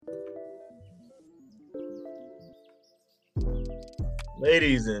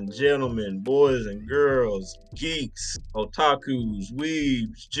Ladies and gentlemen, boys and girls, geeks, otakus,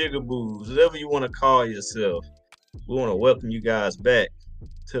 weebs, jigaboos, whatever you want to call yourself, we want to welcome you guys back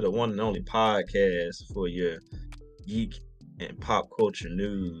to the one and only podcast for your geek and pop culture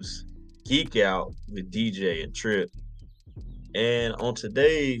news. Geek Out with DJ and Trip. And on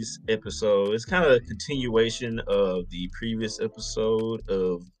today's episode, it's kind of a continuation of the previous episode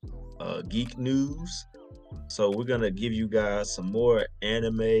of Geek News. So we're gonna give you guys some more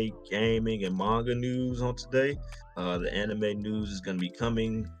anime, gaming, and manga news on today. The anime news is gonna be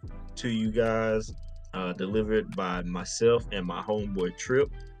coming to you guys, delivered by myself and my homeboy Trip.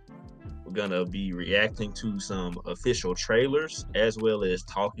 We're gonna be reacting to some official trailers as well as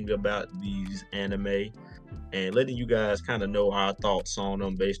talking about these anime and letting you guys kind of know our thoughts on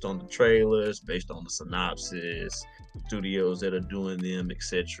them based on the trailers, based on the synopsis, studios that are doing them,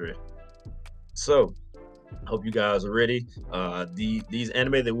 etc. So hope you guys are ready. These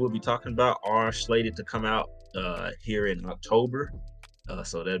anime that we'll be talking about are slated to come out here in October.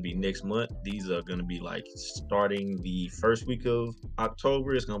 So that'll be next month. These are going to be like starting the first week of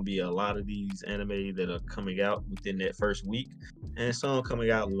October. It's going to be a lot of these anime that are coming out within that first week, and some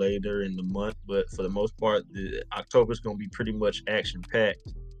coming out later in the month. But for the most part, October is going to be pretty much action packed,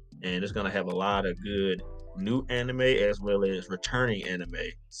 and it's going to have a lot of good new anime as well as returning anime.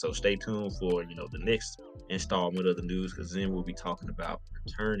 So stay tuned for the next installment of the news, because then we'll be talking about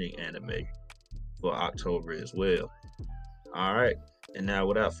returning anime for October as well. All right. And now,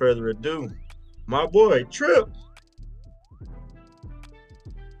 without further ado, my boy Trip.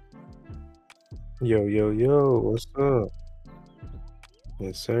 Yo, what's up?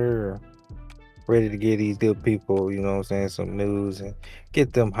 Yes, sir. Ready to get these good people, you know what I'm saying, some news and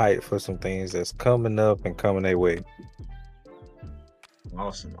get them hyped for some things that's coming up and coming their way.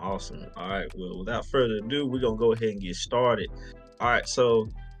 Awesome. All right. Well, without further ado, we're going to go ahead and get started. All right. So,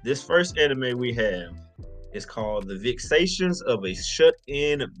 this first anime we have is called The Vexations of a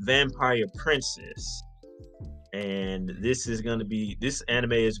Shut-In Vampire Princess. And this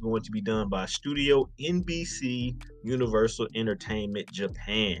anime is going to be done by Studio NBC Universal Entertainment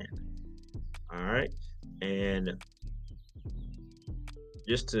Japan. All right. And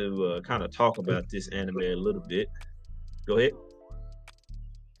just to kind of talk about this anime a little bit, go ahead.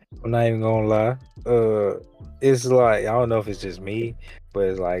 I'm not even gonna lie. It's like, I don't know if it's just me, but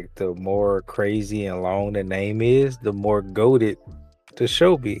it's like the more crazy and long the name is, the more goated the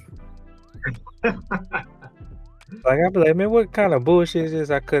show be. Like, I'd be like, man, what kind of bullshit is this?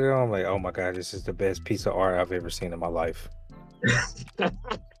 I cut it on, like, oh my god, this is the best piece of art I've ever seen in my life.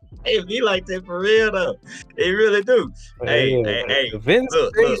 It be like that for real though. It really do. Hey,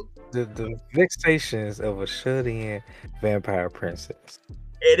 the vexations of a shut-in vampire princess.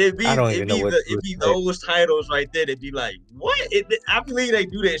 And I don't even know what it be those titles right there. It'd be like, what? I believe they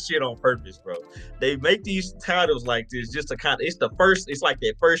do that shit on purpose, bro. They make these titles like this just to it's like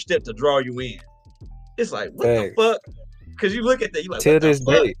that first step to draw you in. It's like, what the fuck? Because you look at that, you like, till what this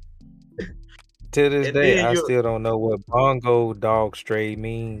the fuck? day. Till this day, I still don't know what bongo dog stray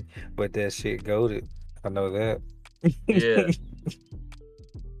mean, but that shit goated. I know that. Yeah.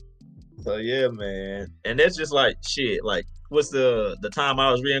 So yeah, man. And that's just like shit. Like, what's the time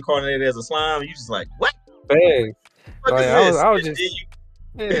I was reincarnated as a slime? You just like, what? Bang. Like, I was just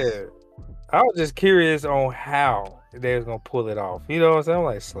I was just curious on how they was gonna pull it off. You know what I'm saying? I'm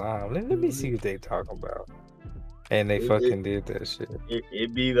like, slime. Let me see what they talking about. And they did that shit.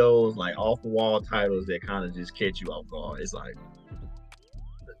 It be those like off the wall titles that kind of just catch you off guard. It's like,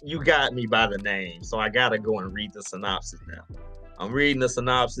 you got me by the name, so I gotta go and read the synopsis now. I'm reading the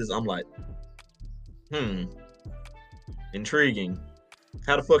synopsis. I'm like, intriguing.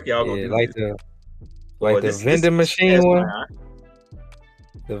 How the fuck y'all gonna do this? The vending machine one.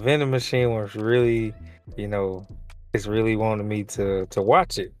 The vending machine was really, it's really wanted me to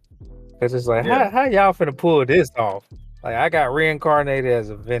watch it. It's just like, how y'all finna pull this off? Like, I got reincarnated as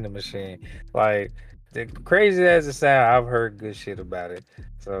a vending machine. Like, the crazy as it sounds, I've heard good shit about it.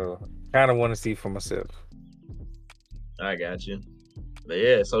 So, kind of want to see for myself. I got you. But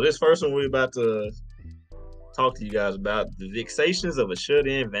yeah, so this first one we're about to talk to you guys about, The Vexations of a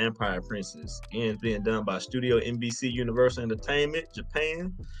Shut-In Vampire Princess. Again, being done by Studio NBC Universal Entertainment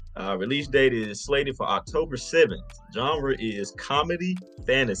Japan. Release date is slated for October 7th. Genre is comedy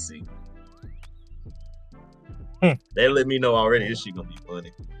fantasy. They let me know already this shit gonna be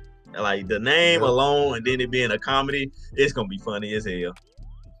funny. Like, the name alone and then it being a comedy, it's gonna be funny as hell.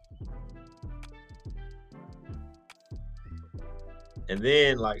 And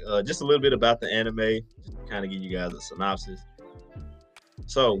then, like, just a little bit about the anime, kind of give you guys a synopsis.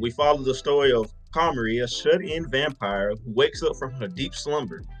 So we follow the story of Kamari, a shut-in vampire who wakes up from her deep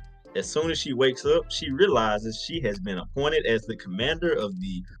slumber. As soon as she wakes up, she realizes she has been appointed as the commander of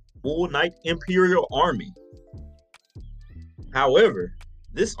the Full Night Imperial Army. However,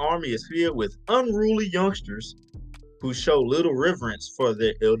 this army is filled with unruly youngsters who show little reverence for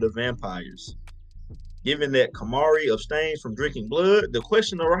their elder vampires. Given that Kamari abstains from drinking blood, the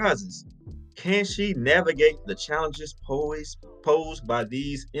question arises, can she navigate the challenges posed by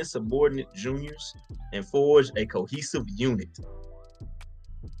these insubordinate juniors and forge a cohesive unit?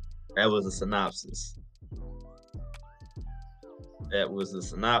 That was a synopsis. That was the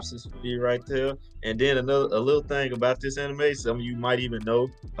synopsis for you right there. And then a little thing about this anime, some of you might even know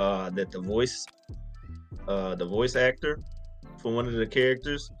that the voice actor for one of the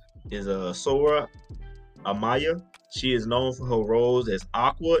characters is Sora Amaya. She is known for her roles as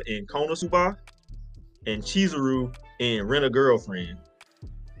Aqua in Konosuba and Chizuru in Rent a Girlfriend.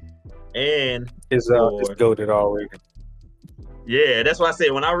 And it's goated already. Yeah, that's why I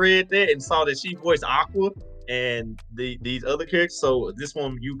said when I read that and saw that she voiced Aqua and these other characters. So this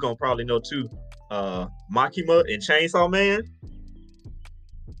one you gonna probably know too. Makima in Chainsaw Man.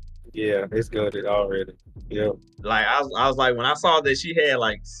 Yeah, it's goated already. Yep. Like I was like when I saw that she had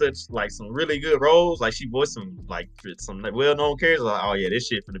like some really good roles, like she voiced some well known characters. Like, oh yeah, this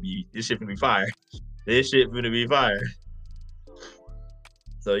shit finna be fire. This shit finna be fire.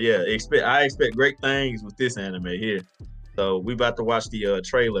 So yeah, I expect great things with this anime here. So we about to watch the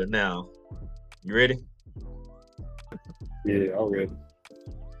trailer now. You ready? Yeah, I'm ready.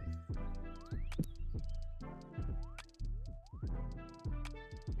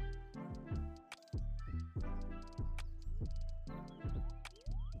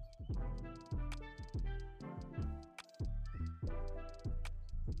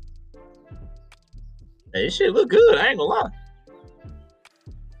 Hey, this shit look good. I ain't gonna lie.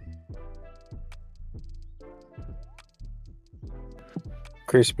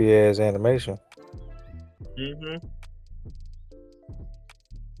 Crispy ass animation. Mm-hmm.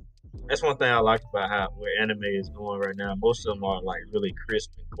 That's one thing I like about where anime is going right now. Most of them are like really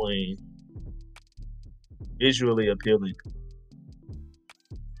crisp and clean, visually appealing.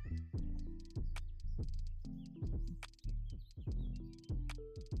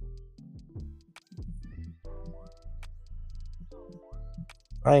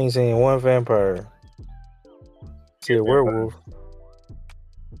 I ain't seen one vampire. See a werewolf.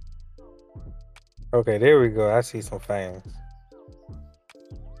 Okay, there we go. I see some fangs.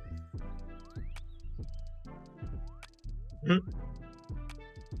 Mm-hmm.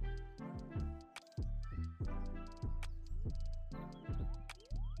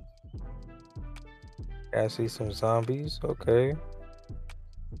 I see some zombies. Okay.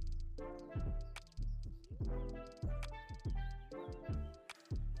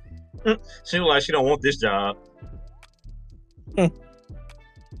 She look like she don't want this job.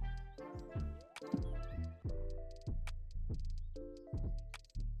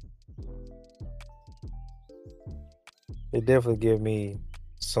 It definitely give me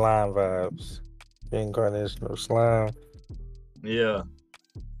slime vibes. Reincarnation of slime. Yeah.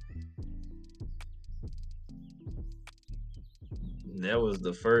 That was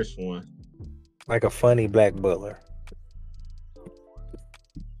the first one. Like a funny black butler.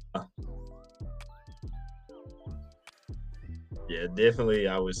 Yeah, definitely.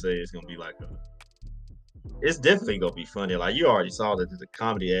 I would say it's gonna be it's definitely gonna be funny. Like you already saw that the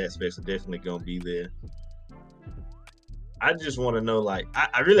comedy aspects are definitely gonna be there. I just want to know, like,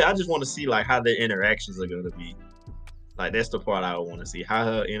 I just want to see like how their interactions are gonna be. Like that's the part I want to see how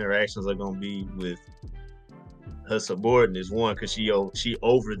her interactions are gonna be with her subordinates. One, because she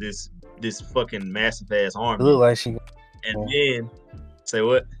over this fucking massive ass army. It look like she. And then say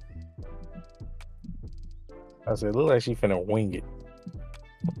what? I said, look like she finna wing it.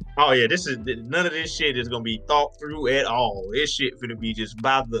 Oh yeah, none of this shit is gonna be thought through at all. This shit finna be just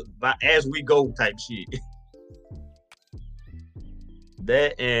by as we go type shit.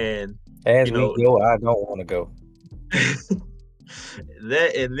 That and as we go, I don't want to go.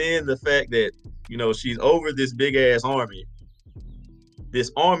 That and then the fact that she's over this big ass army.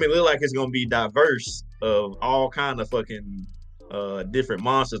 This army look like it's gonna be diverse of all kind of fucking different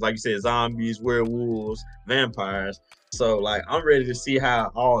monsters, like you said, zombies, werewolves, vampires. So like I'm ready to see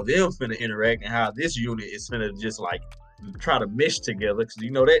how all of them finna interact and how this unit is finna just like try to mesh together, because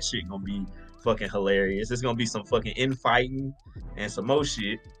that shit gonna be fucking hilarious. It's gonna be some fucking infighting and some more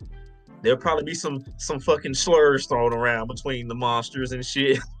shit. There'll probably be some fucking slurs thrown around between the monsters and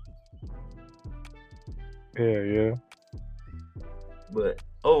shit. Yeah. But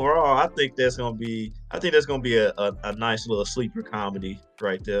overall, I think that's gonna be a nice little sleeper comedy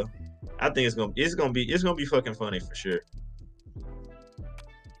right there. I think it's gonna be fucking funny for sure.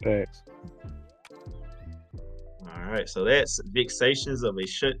 Thanks. All right, so that's Vexations of a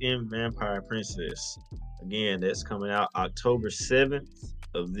Shut-In Vampire Princess. Again, that's coming out October 7th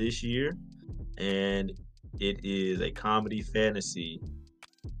of this year, and it is a comedy fantasy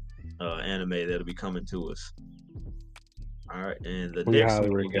anime that'll be coming to us. All right, and the We next highly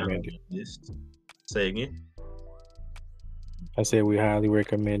one we got on recommend it. the list. Say again. I said we highly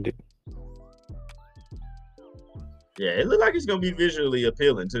recommend it. Yeah, it looked like it's gonna be visually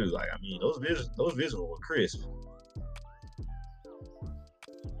appealing too. Like, I mean, those visuals were crisp.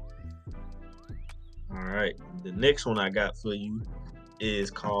 All right, the next one I got for you is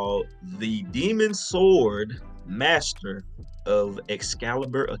called The Demon Sword Master of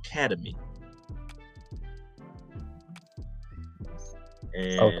Excalibur Academy.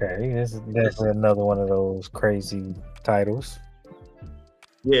 And okay, this is definitely another one of those crazy titles.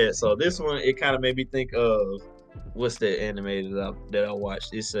 Yeah, so this one it kind of made me think of what's that anime that I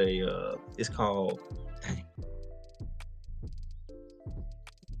watched? It's called dang.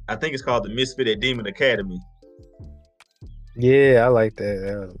 I think it's called The Misfit at Demon Academy. Yeah, I like that.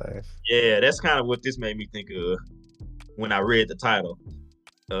 That was nice. Yeah, that's kind of what this made me think of when I read the title.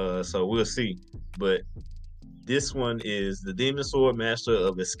 So we'll see. But this one is the Demon Sword Master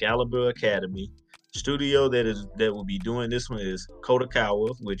of Excalibur Academy. Studio that will be doing this one is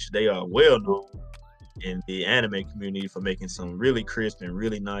Kodakawa, which they are well known in the anime community for making some really crisp and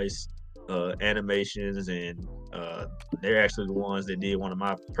really nice animations, and they're actually the ones that did one of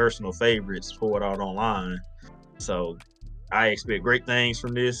my personal favorites, Sword Art Online. So I expect great things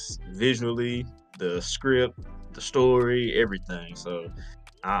from this visually, the script, the story, everything. So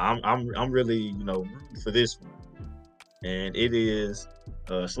I'm really rooting for this one, and it is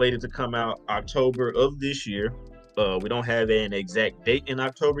slated to come out October of this year. We don't have an exact date in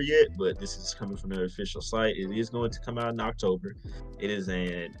October yet, but this is coming from the official site. It is going to come out in October. It is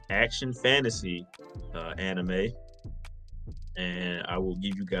an action fantasy anime, and I will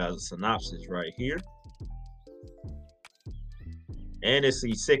give you guys a synopsis right here. And it's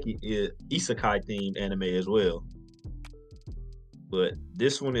isekai themed anime as well. But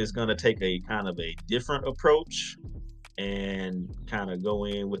this one is going to take a kind of a different approach and kind of go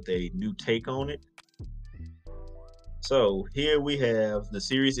in with a new take on it. So here we have the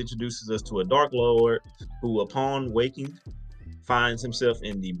series introduces us to a Dark Lord who, upon waking, finds himself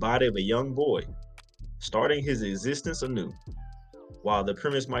in the body of a young boy, starting his existence anew. While the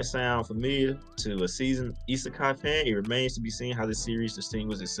premise might sound familiar to a seasoned isekai fan, it remains to be seen how the series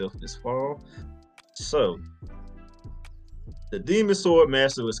distinguishes itself this fall. So, the Demon Sword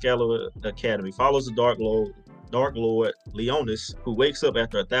Master of Excalibur Academy follows the Dark Lord Leonis, who wakes up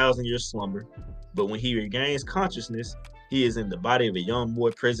after 1,000 year slumber. But when he regains consciousness, he is in the body of a young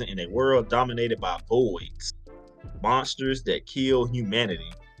boy present in a world dominated by voids, monsters that kill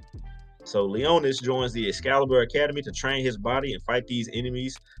humanity. So Leonis joins the Excalibur Academy to train his body and fight these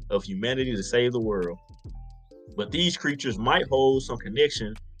enemies of humanity to save the world. But these creatures might hold some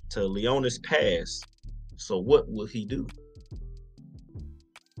connection to Leonis' past. So what will he do?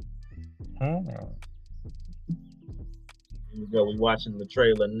 Here we go. We're watching the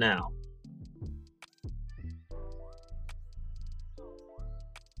trailer now.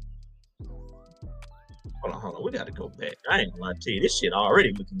 Hold on. We got to go back. I ain't gonna lie to you. This shit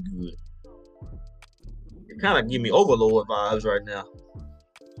already looking good. It kind of give me Overlord vibes right now.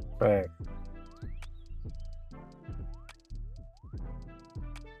 Right.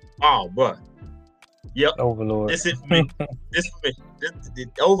 Oh, boy. Yep. Overlord. This it for me. This for me. This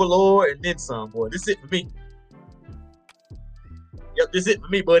Overlord and then some, boy. This it for me. Yep, this it for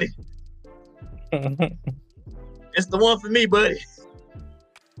me, buddy. It's the one for me, buddy.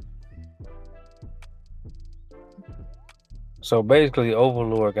 So basically,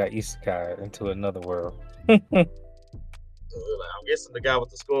 Overlord got isekai into another world. I'm guessing the guy with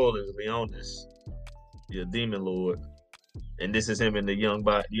the skull is Leonis, the Demon Lord, and this is him in the young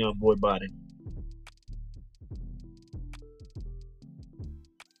boy body.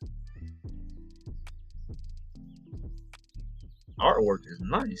 Artwork is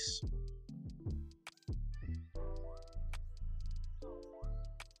nice.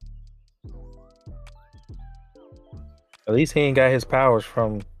 At least he ain't got his powers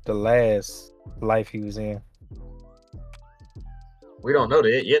from the last life he was in. We don't know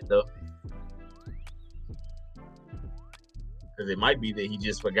that yet, though. Because it might be that he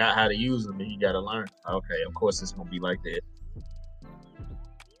just forgot how to use them and he got to learn. Okay, of course it's going to be like that.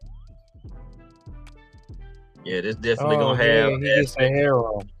 Yeah, this definitely going to have... he gets a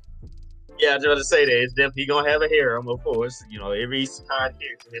hero. Yeah, I was going to say that. It's definitely going to have a harem, of course. You know, every side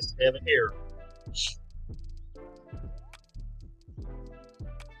character has to have a harem.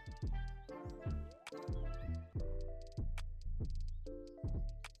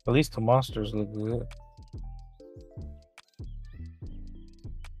 At least the monsters look good.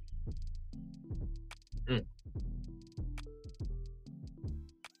 Mm.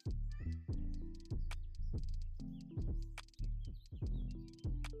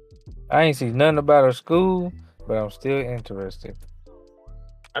 I ain't seen nothing about her school, but I'm still interested.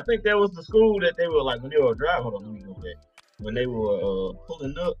 I think that was the school that they were like when they were driving. Hold on, let me go back. When they were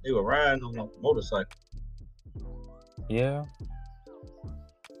pulling up, they were riding on a motorcycle. Yeah.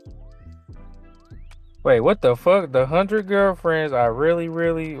 Wait, what the fuck? The 100 Girlfriends are really.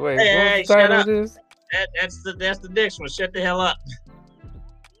 Wait, Hey, what was the title of this? That's the next one. Shut the hell up.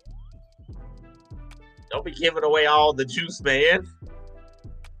 Don't be giving away all the juice, man.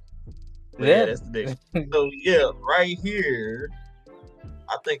 But yeah, that's the next one. So yeah, right here,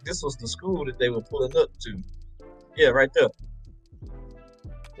 I think this was the school that they were pulling up to. Yeah, right there.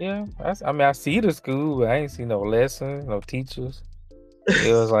 Yeah, I see the school, but I ain't see no lessons, no teachers.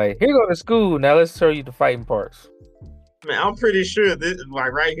 It was like, here go to school. Now let's show you the fighting parts. Man, I'm pretty sure this,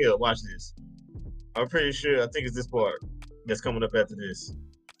 like right here. Watch this. I'm pretty sure. I think it's this part that's coming up after this.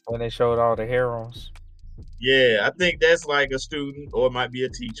 When they showed all the heroes. Yeah, I think that's like a student or it might be a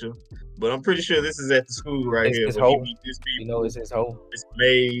teacher, but I'm pretty sure this is at the school right It's here his where he home. meet this people. You know, it's his home. It's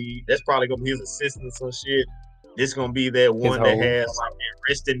made. That's probably gonna be his assistant or shit. This gonna be that one that has like that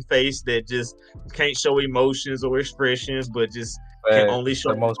resting face that just can't show emotions or expressions, but just can only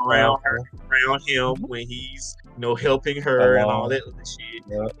show around him when he's helping her and all that other shit.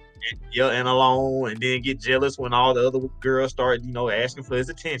 And alone, and then get jealous when all the other girls start asking for his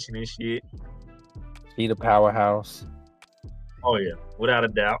attention and shit. He the powerhouse. Oh yeah, without a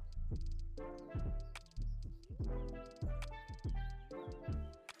doubt.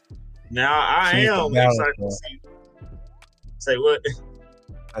 Now I am excited to see. Say what?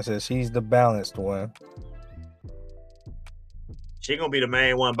 I said she's the balanced one. She gonna be the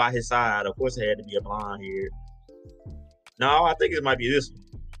main one by his side. Of course, it had to be a blonde hair. No, I think it might be this one.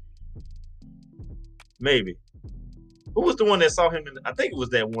 Maybe. Who was the one that saw him? I think it was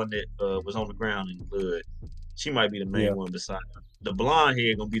that one that was on the ground in blood. She might be the main one beside her. The blonde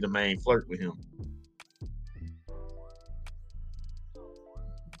hair gonna be the main flirt with him.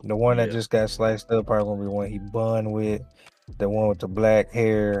 The one that just got sliced up probably gonna be the one he bun with. The one with the black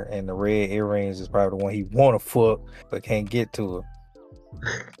hair and the red earrings is probably the one he wanna fuck but can't get to her.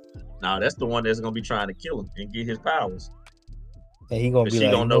 No, that's the one that's gonna be trying to kill him and get his powers. And he gonna be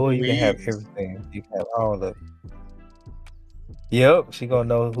like, you know what? You can have everything. You can have all of it. Yep, she gonna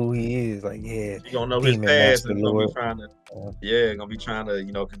know who he is. Like, yeah, she gonna know his past and gonna be trying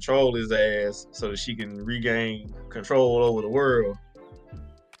to control his ass so that she can regain control over the world.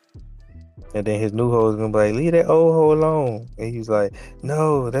 And then his new hoe is gonna be like, leave that old hoe alone. And he's like,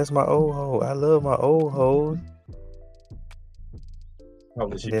 no, that's my old hoe. I love my old hoes.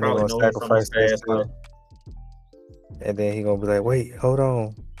 Probably, she then probably gonna sacrifice that. And then he gonna be like, wait, hold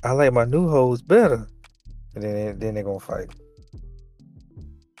on. I like my new hoes better. And then they're gonna fight.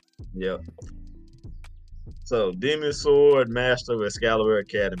 Yep. So, Demon Sword Master of Excalibur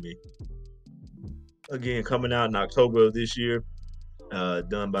Academy. Again, coming out in October of this year.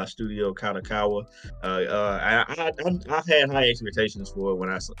 Done by Studio Kadokawa. I've had high expectations for it when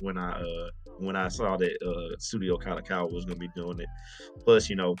I saw that Studio Kadokawa was gonna be doing it. Plus,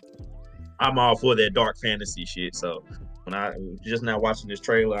 I'm all for that dark fantasy shit. So when I just now watching this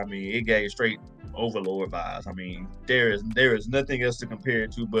trailer, I mean, it gave straight Overlord vibes. I mean, there is nothing else to compare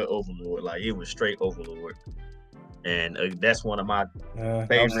it to but Overlord. Like, it was straight Overlord, and that's one of my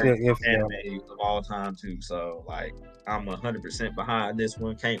favorite anime of all time too. So like, I'm 100% behind this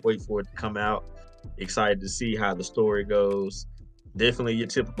one. Can't wait for it to come out. Excited to see how the story goes. Definitely your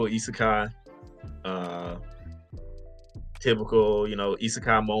typical isekai. Typical,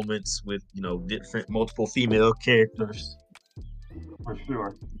 isekai moments with, different multiple female characters. For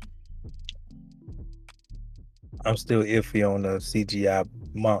sure. I'm still iffy on the CGI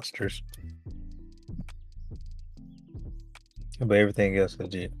monsters. But everything else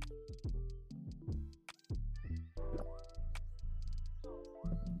legit.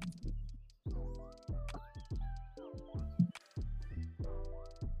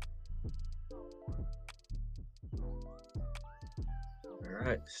 All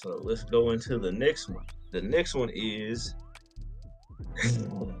right, so let's go into the next one. The next one is,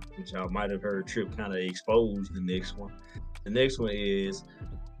 which y'all might have heard Trip kind of expose the next one. The next one is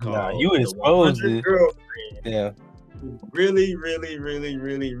called you exposed it. Girlfriend. Yeah. who really, really, really,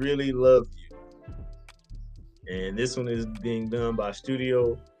 really, really love you. And this one is being done by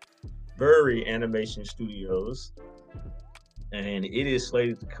Studio Burry Animation Studios. And it is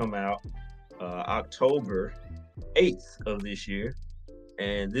slated to come out October 8th of this year.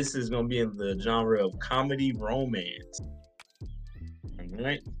 And this is going to be in the genre of comedy romance. All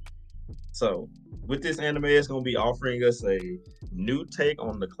right. So, with this anime, it's going to be offering us a new take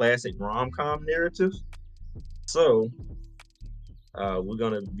on the classic rom-com narrative. So, we're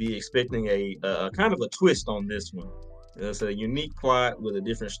going to be expecting a kind of a twist on this one. It's a unique plot with a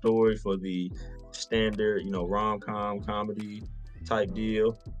different story for the standard, rom-com comedy type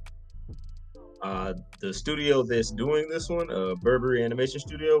deal. The studio that's doing this one, Burberry Animation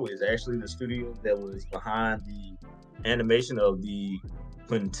Studio, is actually the studio that was behind the animation of the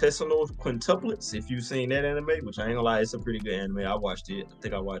Quintessential Quintuplets. If you've seen that anime, which I ain't gonna lie, it's a pretty good anime. I watched it. I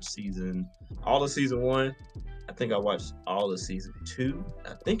think I watched all of season 1. I think I watched all of season 2.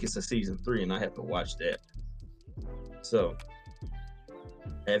 I think it's a season 3, and I have to watch that. So,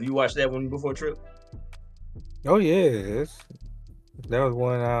 have you watched that one before, Trip? Oh yeah, that was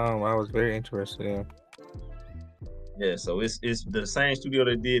one I was very interested in. Yeah, so it's the same studio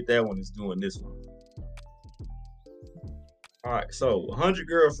that did that one is doing this one. All right, so 100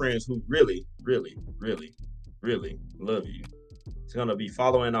 Girlfriends Who Really, Really, Really, Really Love You. It's going to be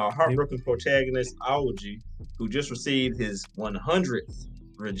following our heartbroken protagonist, Aoji, who just received his 100th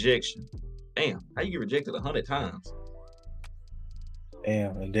rejection. Damn, how you get rejected 100 times?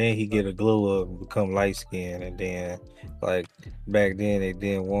 Damn, and then he get a glow up and become light skinned, and then like back then they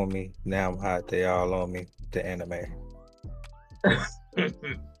didn't want me. Now I'm hot, they all on me. The anime.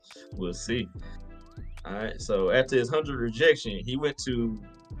 We'll see. All right, so after his 100th rejection, he went to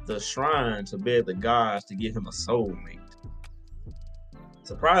the shrine to beg the gods to give him a soulmate.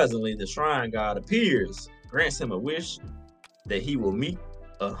 Surprisingly, the shrine god appears, grants him a wish that he will meet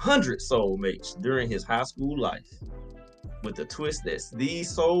 100 soulmates during his high school life, with the twist that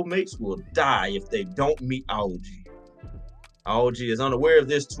these soulmates will die if they don't meet Aoji. Aoji is unaware of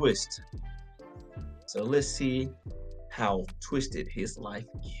this twist. So let's see how twisted his life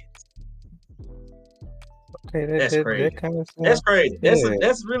gets. Okay, that's crazy. That kind of stuff. That's crazy. Yeah.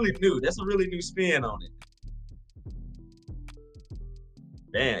 That's really new. That's a really new spin on it.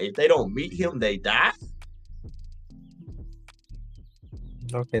 Man, if they don't meet him, they die.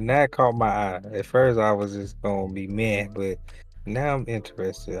 Okay, now it caught my eye. At first, I was just gonna be mad, but now I'm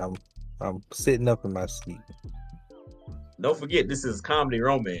interested. I'm sitting up in my seat. Don't forget, this is comedy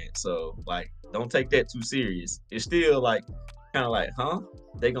romance, so like, don't take that too serious. It's still like, kind of like, huh?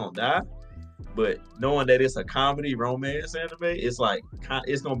 They gonna die? But knowing that it's a comedy romance anime, it's like,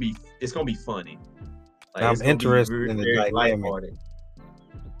 it's gonna be funny. Like, I'm interested in the dynamic. Lighthearted.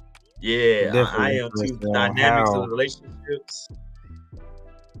 Yeah, I am too. The dynamics of the relationships.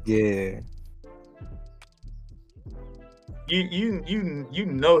 Yeah. You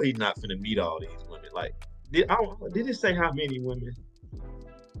know he's not finna meet all these women. Like, did it say how many women?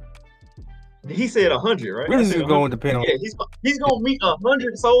 He said 100, right? This is going to depend on. Yeah, he's gonna meet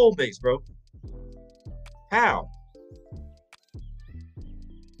 100 soulmates, bro. How?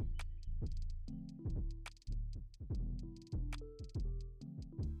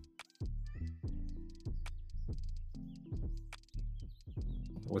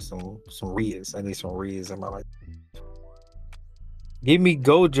 With some Rias. I need some Rias in my life. Give me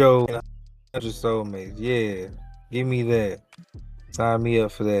Gojo and 100 soulmates. Yeah. Give me that. Sign me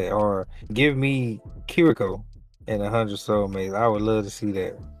up for that. Or give me Kiriko and 100 soulmates. I would love to see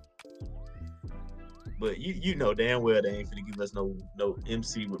that. But you know damn well they ain't finna give us no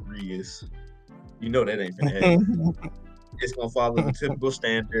MC with Rias. You know that ain't finna happen. It's gonna follow the typical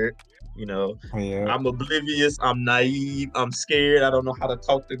standard. You know, yeah. I'm oblivious, I'm naive, I'm scared, I don't know how to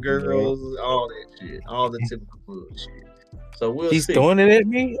talk to girls, all that shit, all the typical bullshit. So we'll see. He's throwing it at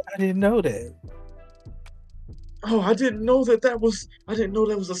me? I didn't know that. Oh, I didn't know that was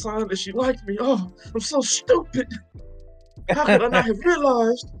a sign that she liked me. Oh, I'm so stupid. How could I not have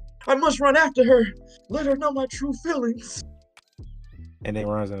realized? I must run after her. Let her know my true feelings. And then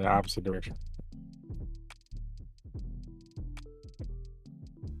runs in the opposite direction.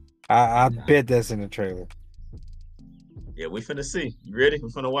 I bet that's in the trailer. Yeah, we finna see. You ready? We're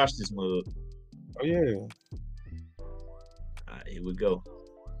finna watch this mug. Oh yeah. All right, here we go.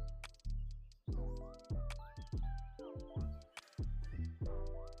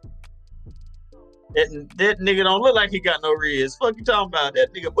 That nigga don't look like he got no Riz. Fuck you talking about?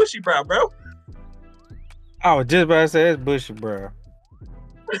 That nigga bushy brow, bro. I was just about to say that's bushy brow.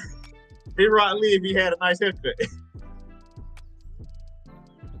 Big Rock Lee if he had a nice haircut.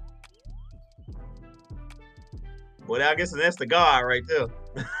 Well, I guess that's the God right there.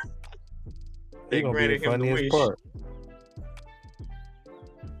 They granted him the wish. Part.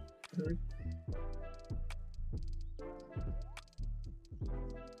 Mm-hmm.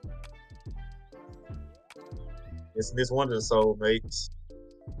 This one of the soulmates.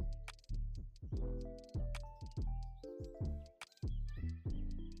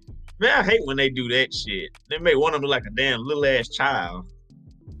 Man, I hate when they do that shit. They make one of them like a damn little ass child.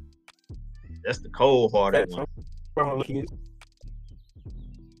 That's the cold hearted one. Yeah,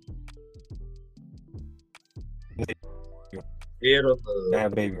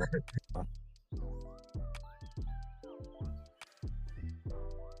 that baby.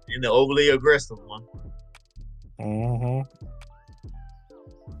 And the overly aggressive one. Mm-hmm.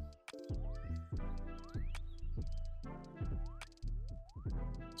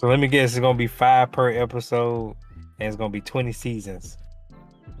 So let me guess, it's gonna be 5 per episode, and it's gonna be 20 seasons.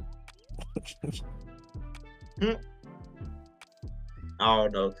 I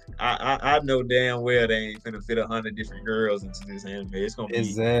don't know. I know damn well they ain't finna fit 100 different girls into this anime. It's gonna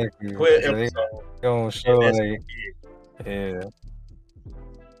be 12 episodes. Gonna show like, yeah,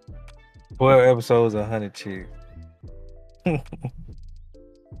 12 episodes, 100 chicks.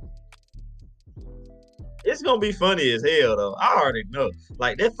 It's gonna be funny as hell though. I already know.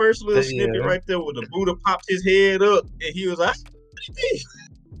 Like that first little snippet right there where the Buddha popped his head up and he was like,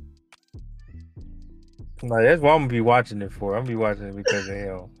 like that's what I'm gonna be watching it for. I'm gonna be watching it because of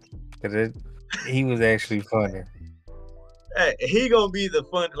him. Because he was actually funny. Hey, he gonna be the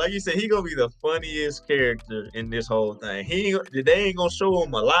fun, like you said, he gonna be the funniest character in this whole thing. They ain't gonna show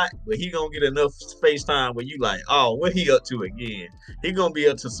him a lot, but he gonna get enough space time where you like, oh, what he up to again? He gonna be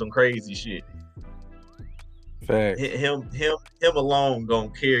up to some crazy shit. Facts. Him alone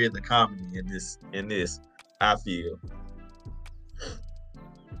gonna carry the comedy in this. I feel.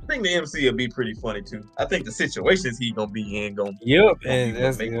 I think the MC will be pretty funny too. I think the situations he gonna be in gonna and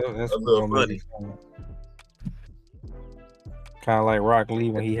that's a little funny. Kind of like Rock Lee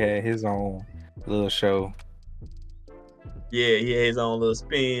when he had his own little show. Yeah, he had his own little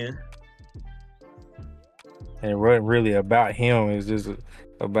spin. And it wasn't really about him. It's just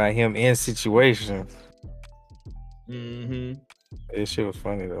about him in situations. Mm-hmm. This shit was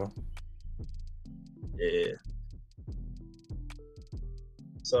funny though. Yeah.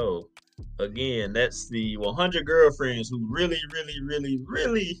 So, again, that's the 100 girlfriends who really, really, really,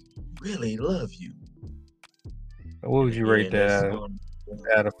 really, really love you. What would you rate that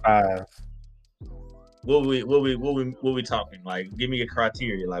out of 5? What we talking? Like, give me a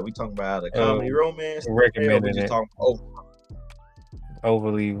criteria. Like, we talking about a comedy romance? Recommended we just talking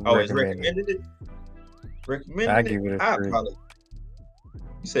overly it's recommended it? Recommended I give it a 3. Probably.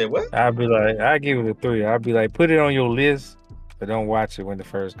 You said what? I give it a 3. I'd be like, put it on your list, but don't watch it when it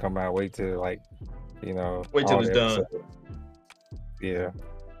first come out. Wait till wait till it's done. Yeah.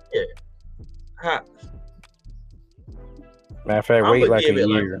 Yeah. Matter of fact, wait like a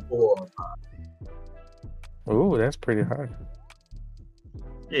year. Ooh, that's pretty high.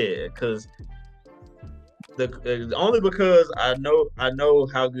 Yeah, because only because I know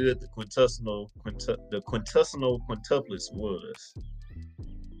how good the quintessential quintuplets was,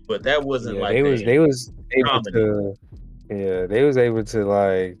 but that wasn't like they was able to they was able to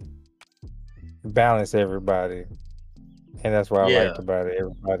like balance everybody, and that's what I liked about it.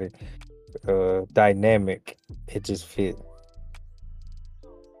 Everybody dynamic, it just fit.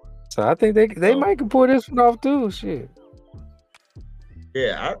 So I think they might can pull this one off too. Shit.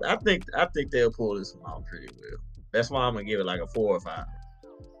 Yeah, I think they'll pull this one off pretty well. That's why I'm gonna give it like a 4 or 5.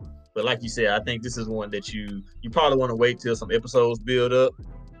 But like you said, I think this is one that you probably want to wait till some episodes build up.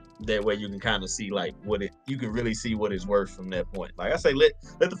 That way you can kind of see like you can really see what it's worth from that point. Like I say, let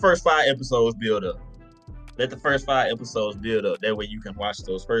the first 5 episodes build up. Let the first 5 episodes build up. That way you can watch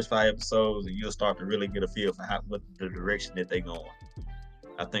those first 5 episodes and you'll start to really get a feel for what the direction that they're going.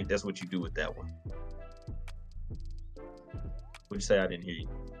 I think that's what you do with that one. What'd you say? I didn't hear you.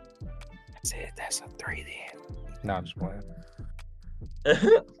 I said that's a 3 then. No, I'm just playing.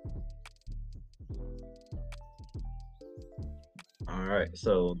 All right.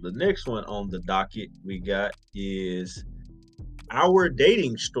 So the next one on the docket we got is Our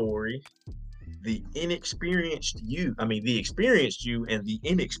Dating Story, the experienced you and the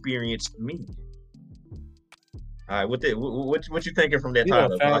inexperienced me. All right, what you thinking from that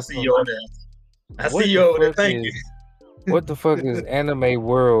title? I see you over there. I see you over there thinking. What the fuck is anime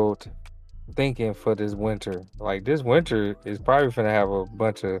world thinking for this winter? Like this winter is probably gonna have a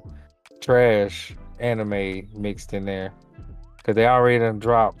bunch of trash anime mixed in there, cause they already done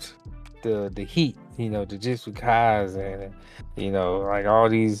dropped the heat. Jujutsu Kaisen, and like all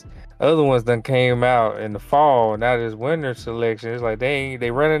these other ones done came out in the fall. Now this winter selection, it's like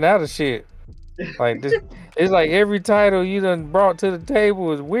they running out of shit. Like this, it's like every title you done brought to the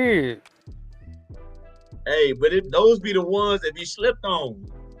table is weird. Hey, but those be the ones that be slept on.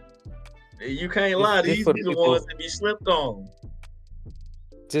 You can't lie; these be the ones that be slept on.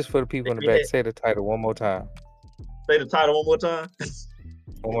 Just for the people in the back, say the title one more time. Say the title one more time.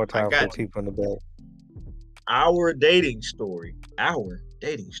 One more time for the people in the back. Our dating story. Our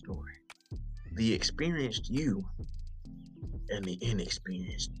dating story. The experienced you and the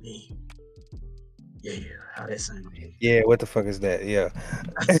inexperienced me. Yeah, how that sound? Yeah, what the fuck is that? Yeah.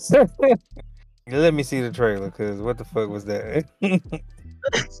 Let me see the trailer, because what the fuck was that?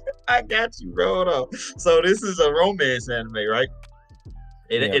 I got you, bro. Hold on. So this is a romance anime, right?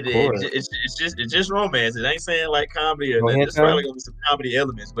 It's just romance. It ain't saying like comedy or nothing. There's probably gonna be some comedy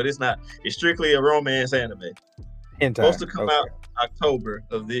elements, but it's not. It's strictly a romance anime. Hentai. Supposed to come out October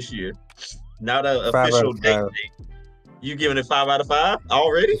of this year. Not an official date. You giving it 5 out of 5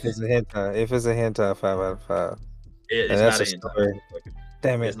 already? If it's a hentai, 5 out of 5. It's not a hentai.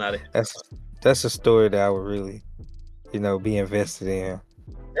 Damn it! It's not a hentai. That's a story that I would really, be invested in.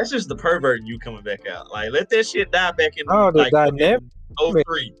 That's just the pervert you coming back out. Like, let that shit die back in the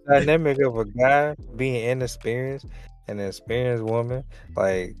dynamic of a guy being inexperienced and an experienced woman.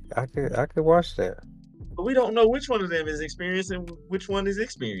 Like, I could watch that. But we don't know which one of them is experienced and which one is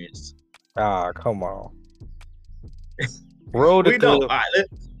experienced. Ah, come on. Roll the clip. Don't. All right, I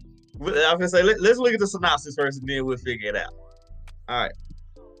was gonna say let's look at the synopsis first, and then we'll figure it out. All right.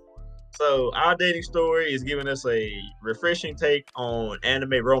 So our dating story is giving us a refreshing take on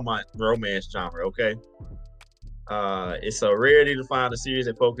anime romance genre. Okay. It's a rarity to find a series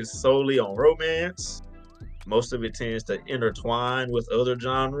that focuses solely on romance. Most of it tends to intertwine with other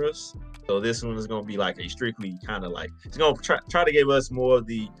genres. So this one is going to be like a strictly kind of like, it's going to try to give us more of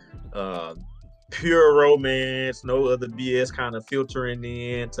the pure romance, no other BS kind of filtering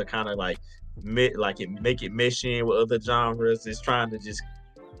in to kind of like make it mesh in with other genres. It's trying to just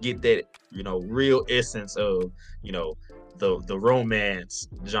get that, real essence of, the romance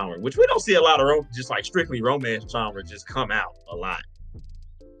genre, which we don't see a lot of just like strictly romance genre just come out a lot.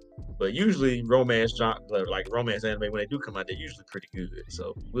 But usually romance genre, like romance anime, when they do come out, they're usually pretty good.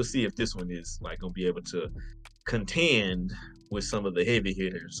 So we'll see if this one is like gonna be able to contend with some of the heavy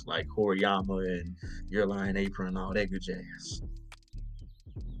hitters like Horiyama and Your Lie in April and all that good jazz.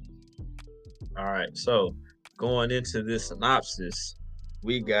 All right, so going into this synopsis,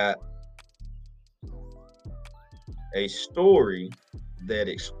 we got a story that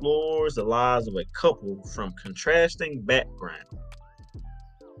explores the lives of a couple from contrasting backgrounds,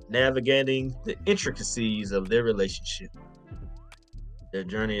 navigating the intricacies of their relationship. Their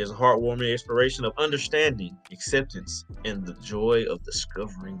journey is a heartwarming exploration of understanding, acceptance, and the joy of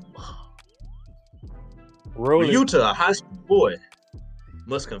discovering love. Ryuta, a high school boy,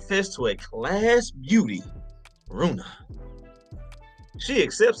 must confess to a class beauty, Runa. She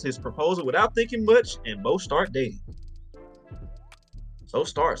accepts his proposal without thinking much, and both start dating. So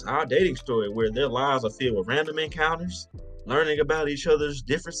starts our dating story, where their lives are filled with random encounters, learning about each other's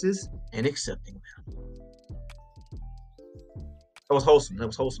differences, and accepting them. That was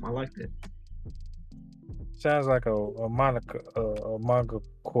wholesome. I like that. Sounds like a manga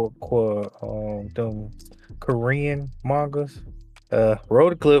them Korean mangas. Roll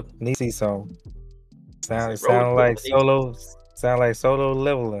the clip. Need to see some. Sound like solo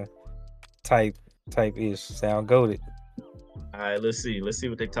leveling type ish. Sound goated. All right, let's see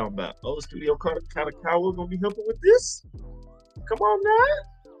what they talking about. Oh, Studio Kadokawa gonna be helping with this? Come on now.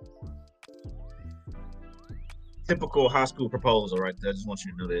 Typical high school proposal right there. I just want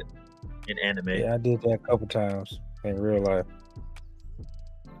you to know that in anime. Yeah, I did that a couple times in real life.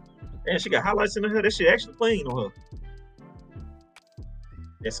 And she got highlights in her hair. That shit actually playing on her.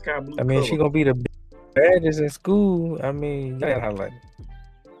 That sky blue. I mean, color. She gonna be the baddest in school. I mean, you got highlight.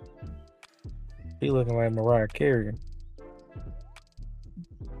 She looking like Mariah Carey.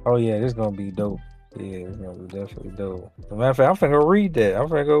 Oh yeah, this gonna be dope. Yeah, it's gonna be definitely dope. As a matter of fact, I'm finna go read that. I'm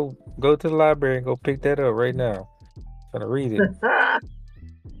finna go to the library and go pick that up right now. I'm finna read it.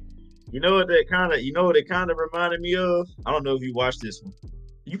 You know what it kind of reminded me of? I don't know if you watched this one.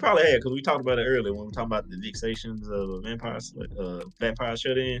 You probably had, because we talked about it earlier when we were talking about the vexations of vampire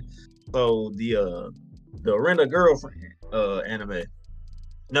shut in. So the Rent a Girlfriend anime.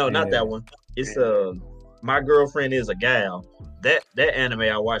 No, not that one. It's My Girlfriend is a Gal. That anime,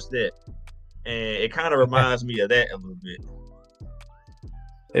 I watched that, and it kind of reminds me of that a little bit.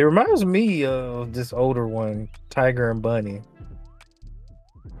 It reminds me of this older one, Tiger and Bunny.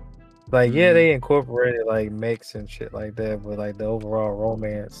 Like, yeah, they incorporated like mechs and shit like that, but like the overall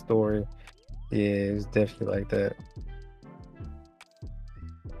romance story, yeah, it's definitely like that.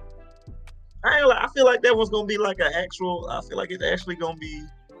 I feel like that was gonna be like an actual. I feel like it's actually gonna be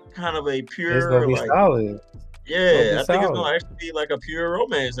kind of a It's gonna pure be like. solid. It's gonna Yeah, be I think it's solid. gonna actually be like a pure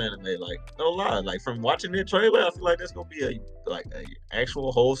romance anime. Like no lie, like from watching the trailer, I feel like that's gonna be a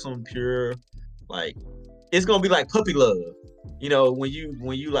actual wholesome, pure, like it's gonna be like puppy love. You know, when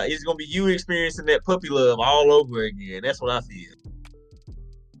you like, it's gonna be you experiencing that puppy love all over again. That's what I feel.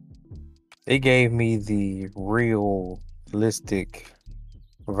 It gave me the realistic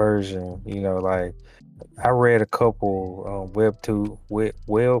version. You know, like I read a couple web tunes,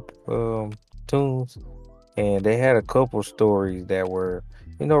 and they had a couple stories that were,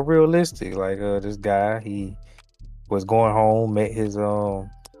 you know, realistic. Like this guy, he was going home, met his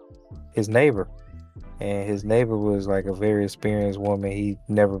neighbor, and his neighbor was like a very experienced woman. He'd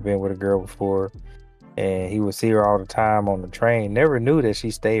never been with a girl before, and he would see her all the time on the train. Never knew that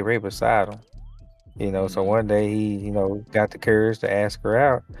she stayed right beside him. You know, so one day he, you know, got the courage to ask her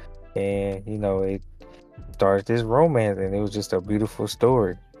out, and you know, it started this romance, and it was just a beautiful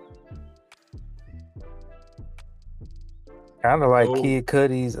story. Kind of like Oh Kid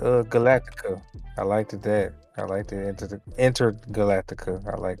Cudi's Galactica. I liked it that. I liked it Enter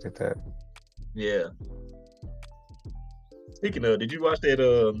Galactica. I liked it that. yeah. Speaking of, did you watch that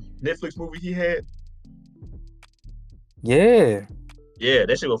Netflix movie he had? Yeah. Yeah,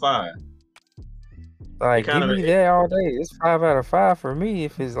 that shit was fire. It Like, kind give of me that all day. It's 5 out of 5 for me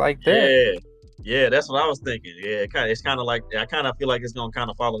if it's like that. yeah. Yeah, that's what I was thinking. Yeah, it's kind of like I kind of feel like it's gonna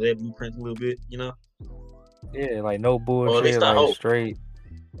kind of follow that blueprint a little bit, you know, Yeah, like no or at least bullshit, I like hope. straight.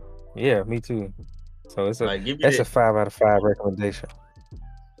 Yeah, me too. So Like, give me that's that. a 5 out of 5 recommendation.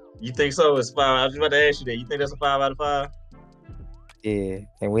 You think so? It's five. I was about to ask you that. You think that's a 5 out of 5? Yeah,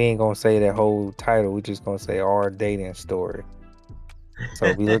 and we ain't gonna say that whole title. We just gonna say our dating story.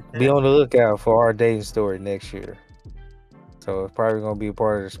 So be on the lookout for our dating story next year. So it's probably gonna be a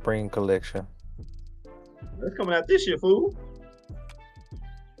part of the spring collection. That's coming out this year, fool.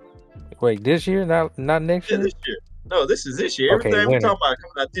 Wait, this year? Not next Yeah, year? this year. No, this is this year. Okay, Everything we winter. talking about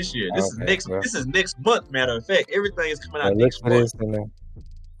coming out this year. This is Okay, next. This is next month. Matter of fact, everything is coming out look next for month. this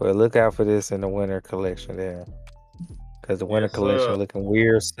look out for this in the winter collection then. Because the winter Yes, collection sir. looking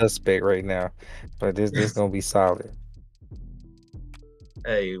weird suspect right now. But this gonna be solid.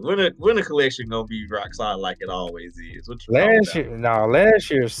 Hey, winter collection gonna be rock solid like it always is. What you talking about?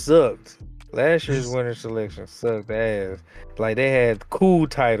 Last year sucked. Last year's winter selection sucked ass. Like they had cool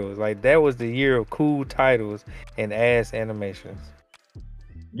titles. Like that was the year of cool titles and ass animations.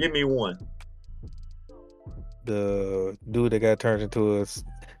 Give me one. The dude that got turned into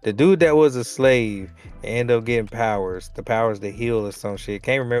the dude that was a slave and ended up getting powers, the powers to heal or some shit.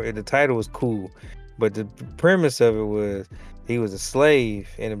 Can't remember. The title was cool, but the premise of it was he was a slave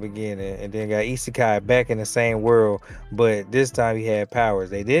in the beginning and then got isekai back in the same world, but this time he had powers.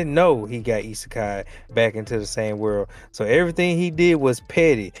 They didn't know he got isekai back into the same world, so everything he did was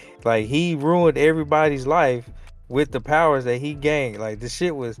petty. Like he ruined everybody's life with the powers that he gained. Like the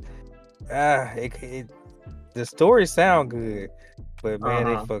shit was the story sound good, but man,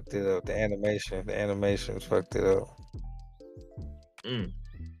 they Uh-huh. fucked it up. The animations fucked it up. Mm.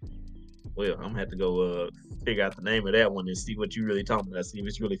 Well, I'm gonna have to go figure out the name of that one and see what you really talking about. See if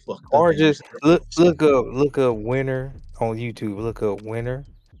it's really fucked up Or as you just say. look up Winter on YouTube. Look up Winter,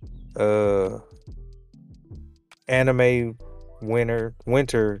 uh, anime winter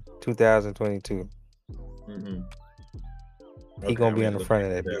 2022. Mm-hmm. He Okay, gonna I'm be gonna on have to the look front of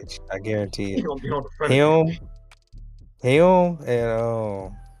that into that. bitch. I guarantee He it. gonna be on the front of that Him, bitch.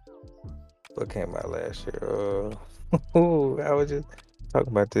 and what came out last year? I was just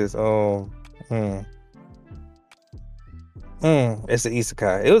talking about this. It's an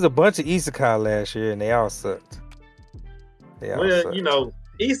isekai. It was a bunch of isekai last year, and they all sucked. They all Well, you sucked. know,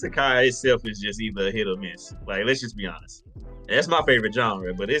 isekai itself is just either a hit or miss. Like, let's just be honest. That's my favorite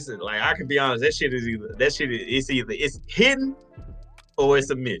genre, but it's like I can be honest. It's either it's hidden or it's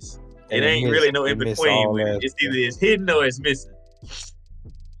a miss. It And ain't really no it in missed between all with it. last It's year. either it's hidden or it's missing,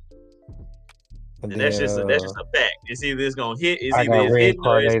 And and then that's just a fact. It's either it's gonna hit. It's I either got it's hidden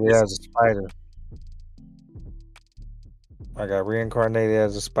or it's reincarnated missing. as a spider. I got reincarnated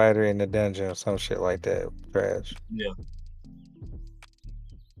as a spider in the dungeon or some shit like that. Trash. Yeah.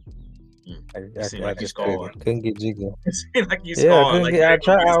 You seem I like you just scarred. couldn't get jiggy. It seems like you Yeah, I scarred. couldn't Like get. it I ain't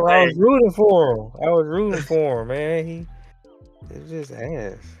gonna tried. be the I was same. rooting for him. I was rooting for him, man. It's just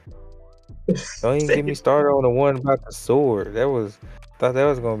ass. Don't even get me started on the one about the sword. Thought that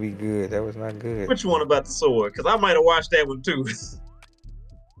was gonna be good. That was not good. Which one about the sword? Because I might have watched that one too.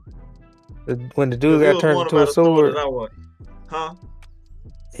 When the dude Because it got was turned one into a about a sword that sword, I watched. Huh?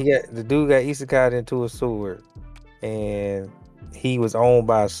 the dude got isekai into a sword, and he was owned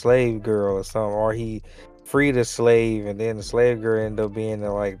by a slave girl or something, or he freed a slave, and then the slave girl ended up being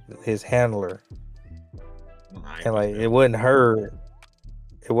like his handler, and like it wasn't her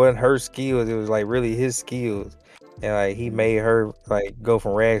skills, it was like really his skills, and like he made her like go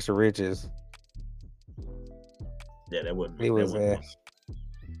from rags to riches. Yeah, that wasn't. It That was wasn't.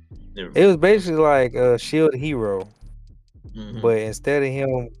 it was basically like a shield hero, Mm-hmm. but instead of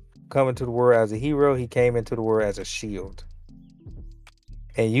him coming to the world as a hero, he came into the world as a shield.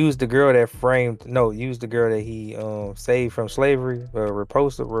 And used the girl that he saved from slavery,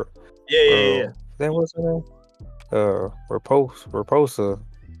 Yeah. that was her name? Raposa,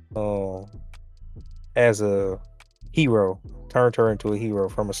 as a hero, turned her into a hero,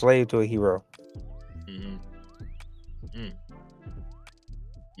 from a slave to a hero. Mm-hmm. Mm.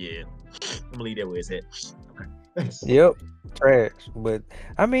 Yeah. I'm gonna leave that where it's at. Yep, trash. But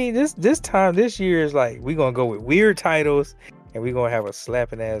I mean, this year is like we gonna go with weird titles, and we gonna have a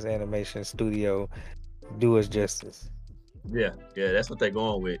slapping ass animation studio do us justice. Yeah, that's what they're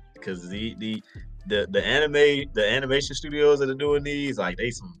going with. Because the animation studios that are doing these, like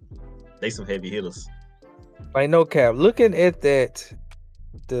they some heavy hitters. Like no cap, looking at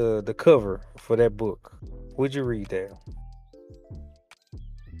the cover for that book, would you read that?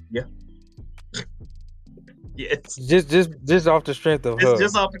 Yeah. Yes. Just off the strength of It's her,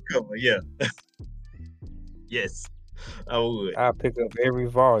 just off the cover. Yeah. Yes, I would. I pick up every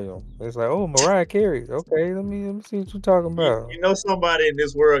volume. It's like, oh, Mariah Carey. Okay, let me see what you're talking about. You know, somebody in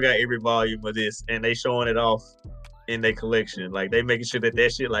this world got every volume of this, and they showing it off in their collection. Like they making sure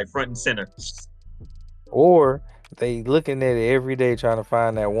that shit like front and center. Or they looking at it every day trying to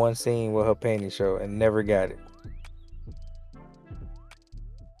find that one scene with her panty show and never got it.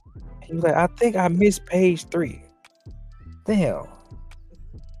 He was like, I think I missed page 3. Damn.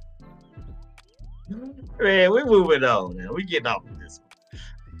 Man, we're moving on now. We getting off of this one.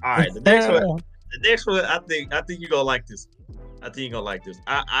 All right, the next one. The next one, I think you're gonna like this. I think you're gonna like this.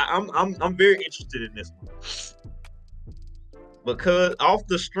 I'm very interested in this one because off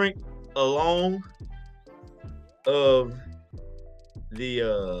the strength alone of the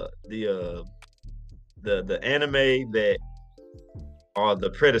anime that are the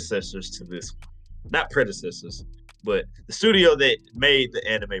predecessors to this one. Not predecessors, but the studio that made the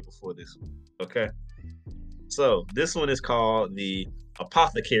anime before this one. Okay. So this one is called the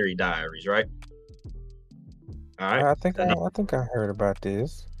Apothecary Diaries, right? All right. I think I heard about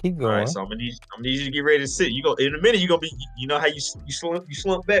this. Keep All right, going. so I'm gonna need you to get ready to sit. You go in a minute. You're gonna be, you know how you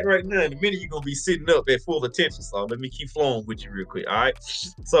slump back right now. In a minute, you're gonna be sitting up at full attention. So let me keep flowing with you real quick. All right.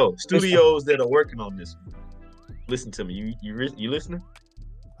 So studios that are working on this, listen to me. You listening?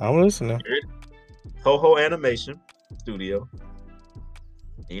 I'm listening. Toho Animation Studio.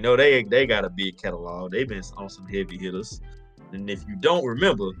 You know they got a big catalog. They've been on some heavy hitters. And if you don't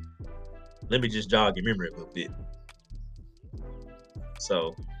remember, let me just jog your memory a little bit.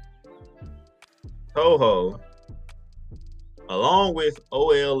 So Toho, along with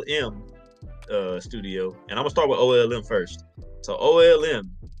OLM Studio, and I'm gonna start with OLM first. So OLM,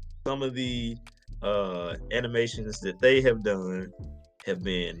 some of the animations that they have done have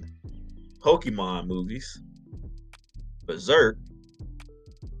been Pokemon movies, Berserk,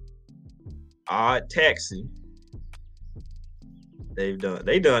 Odd Taxi. They've done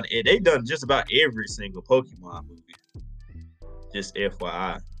just about every single Pokemon movie. Just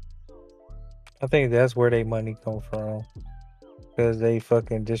FYI. I think that's where they money come from. Because they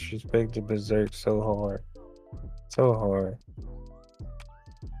fucking disrespected Berserk so hard. So hard.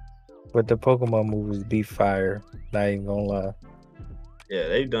 But the Pokemon movies be fire. Not even gonna lie. Yeah,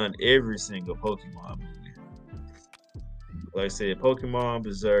 they've done every single Pokemon movie. Like I said, Pokemon,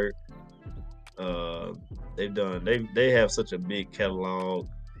 Berserk. They have such a big catalog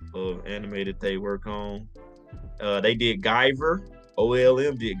of anime that they work on. They did Guyver.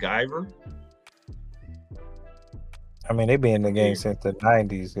 OLM did Guyver. I mean, they been in the game since the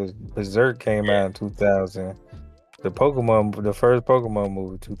 90s. Berserk came out in 2000. The first Pokemon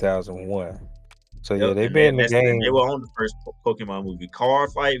movie, 2001. So yeah, they've been in the game. They were on the first Pokemon movie.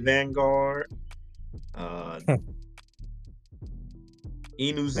 Card Fight Vanguard.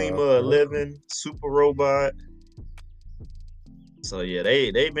 Inuzuma 11, Super Robot. So yeah,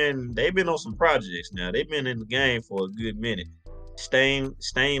 they've been on some projects now. They've been in the game for a good minute.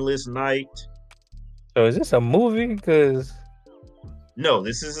 Stainless Night. So is this a movie? Cause no,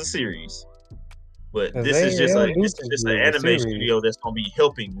 this is a series. But this is just an anime studio that's gonna be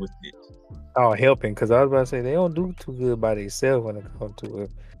helping with it. Oh, helping, because I was about to say they don't do too good by themselves when it comes to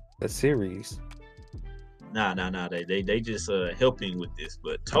it. a series. Nah. They just helping with this,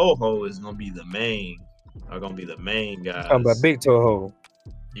 but Toho is gonna be the main. Are gonna be the main Talking about guys. Big Toho.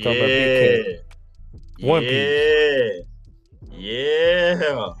 Talking about Big Yeah, Cat. One Piece.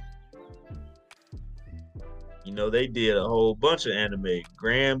 yeah. You know they did a whole bunch of anime.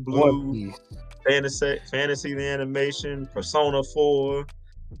 Grand One Blue, Piece. Fantasy the Animation, Persona 4,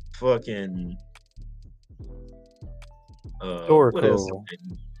 fucking what else? Historical.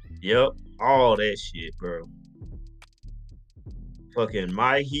 Yep, all that shit, bro. Fucking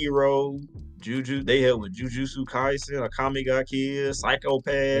My Hero, Juju. They helped with Jujutsu Kaisen, Akame ga Kill,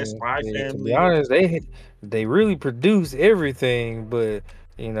 Psychopath, Spy Yeah, to be Family. honest, they really produce everything, but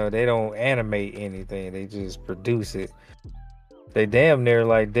they don't animate anything. They just produce it. They damn near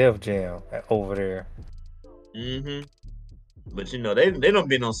like Def Jam over there. Mm-hmm. But they done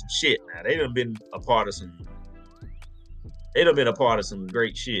been on some shit now. They done been a part of some. They done been a part of some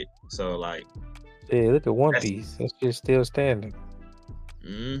great shit. So like, Yeah, look at One that's Piece. That's just still standing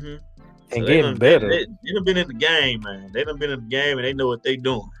mm-hmm. So and getting better. they done been in the game, man. They done been in the game and they know what they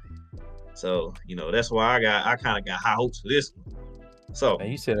doing. So that's why I kind of got high hopes for this one. So Now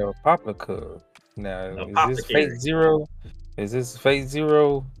you said a Paprika. Now is this apothecary. Fate Zero? Is this Fate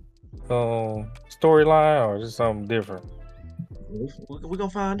Zero storyline or is it something different? We're gonna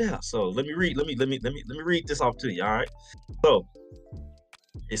find out. So let me read this off to you. All right. So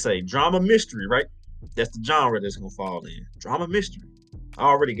it's a drama mystery, right? That's the genre that's gonna fall in. Drama mystery.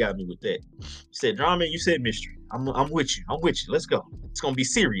 Already got me with that. You said drama, you said mystery. I'm with you. I'm with you. Let's go. It's gonna be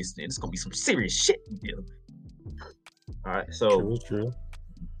serious then. It's gonna be some serious shit we dealing with. All right. True.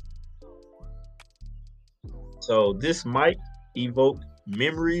 So this might evoke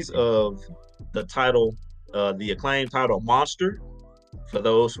memories of the title, the acclaimed title Monster, for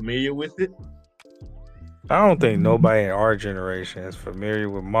those familiar with it. I don't think nobody in our generation is familiar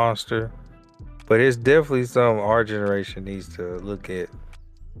with Monster, but it's definitely something our generation needs to look at.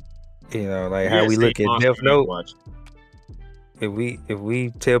 Like If you how ain't we seen look at Monster, Death you need to Note. watch it. If we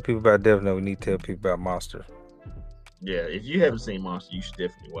tell people about Death Note, we need to tell people about Monster. Yeah, if you haven't seen Monster, you should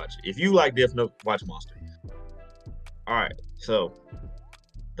definitely watch it. If you like Death Note, watch Monster. All right, so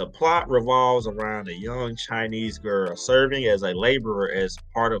the plot revolves around a young Chinese girl serving as a laborer as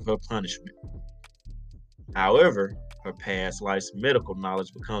part of her punishment. However, her past life's medical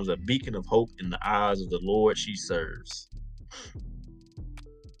knowledge becomes a beacon of hope in the eyes of the Lord she serves.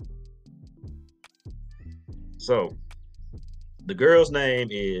 So, the girl's name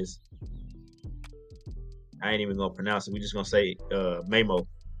is, I ain't even gonna pronounce it. We're just gonna say Mamo.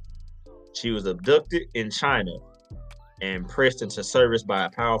 She was abducted in China and pressed into service by a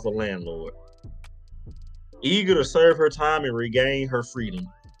powerful landlord. Eager to serve her time and regain her freedom,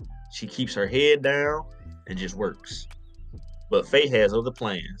 she keeps her head down and just works. But fate has other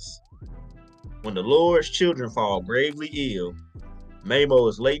plans. When the Lord's children fall gravely ill,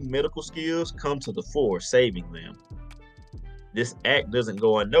 Mamo's latent medical skills come to the fore, saving them. This act doesn't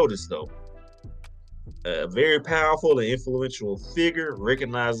go unnoticed, though. A very powerful and influential figure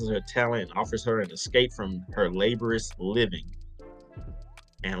recognizes her talent and offers her an escape from her laborious living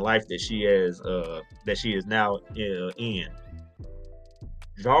and life that she is now in,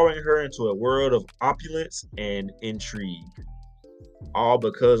 drawing her into a world of opulence and intrigue, all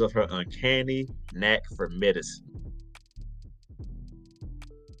because of her uncanny knack for medicine.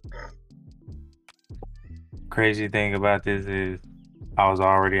 Crazy thing about this is I was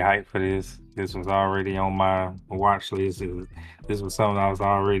already hyped for this. This was already on my watch list. This was something I was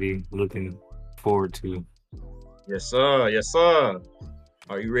already looking forward to. Yes, sir. Yes, sir.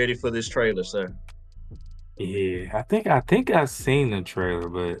 Are you ready for this trailer, sir? Yeah, I think I've seen the trailer,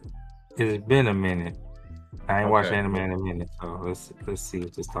 but it's been a minute. I ain't watched Okay. anime in a minute, so let's see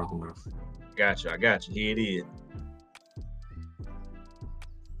what this talking about. Got you. I got you. Here it is.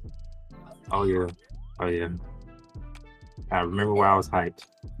 Oh yeah, oh yeah. I remember why I was hyped.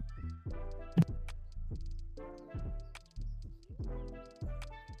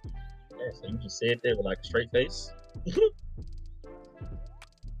 Yeah, so you just said that with like a straight face.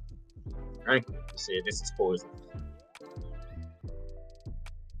 Frankly, you said this is poison.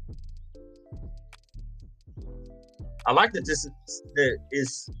 I like that that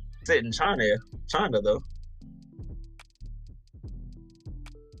is set in China though.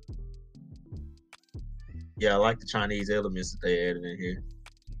 Yeah, I like the Chinese elements that they added in here.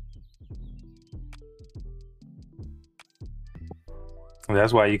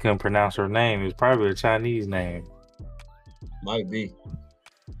 That's why you couldn't pronounce her name. It's probably a Chinese name. Might be.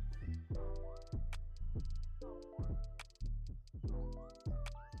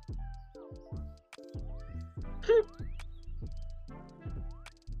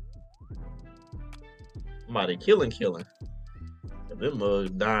 Somebody killing. Them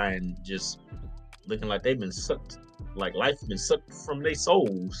mugs dying, just looking like they've been sucked, like life been sucked from their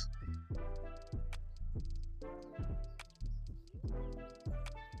souls.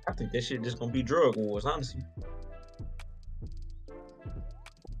 I think that shit just gonna be drug wars, honestly.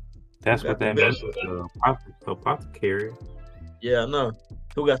 That's what that means. Apothecary. Yeah, I know.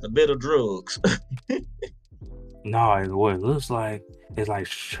 Who got the better drugs? No, what it looks like is like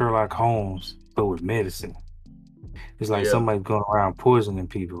Sherlock Holmes, but with medicine. It's like somebody going around poisoning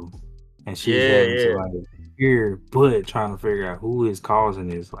people, and she's having to like hear, but trying to figure out who is causing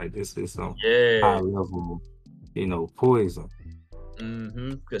this. Like this is some high level, poison.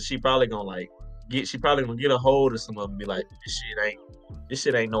 Because she probably gonna get a hold of some of them and be like, this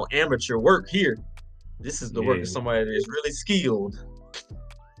shit ain't no amateur work here. This is the work of somebody that is really skilled.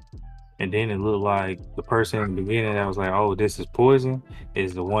 And then it looked like the person in the beginning that was like, "Oh, this is poison,"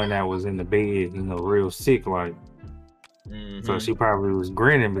 is the one that was in the bed, real sick, like. So she probably was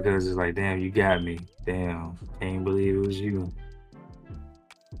grinning because it's like, "Damn, you got me. Damn, can't believe it was you."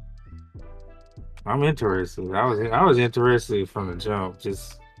 I'm interested. I was interested from the jump,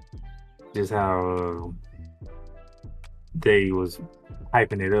 just how they was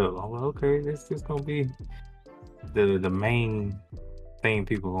hyping it up. I'm like, okay, this is gonna be the main thing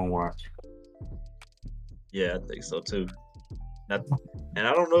people gonna watch. Yeah, I think so too. And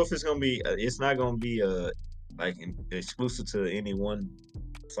I don't know if it's gonna be. It's not gonna be like exclusive to any one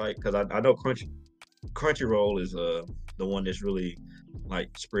site, because I know Crunchyroll is the one that's really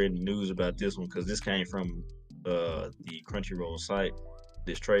like spreading news about this one, because this came from the Crunchyroll site.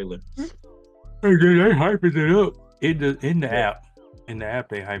 This trailer. Hey, they hyping it up in the app. In the app,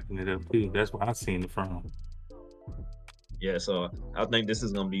 they hyping it up too. That's where I seen it from. Yeah, so I think this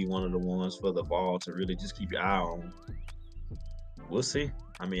is gonna be one of the ones for the fall to really just keep your eye on. We'll see.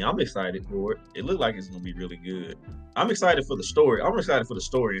 I mean, I'm excited for it. It looked like it's gonna be really good. I'm excited for the story. I'm excited for the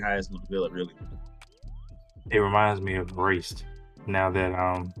story and how it's gonna develop. Really, it reminds me of Erased. Now that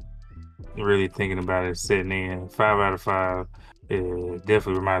I'm really thinking about it, sitting in 5 out of 5, it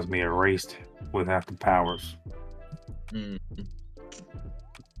definitely reminds me of Erased without the powers.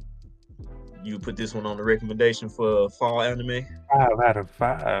 You put this one on the recommendation for fall anime? 5 out of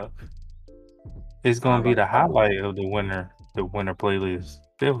 5. It's gonna be the highlight of the winter playlist.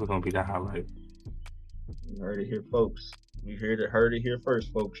 Definitely gonna be the highlight. You heard it here, folks. You heard it here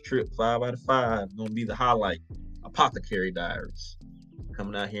first, folks. Trip 5 out of 5 gonna be the highlight. Apothecary Diaries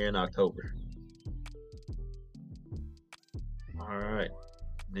coming out here in October. All right,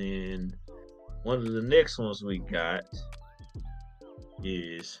 then one of the next ones we got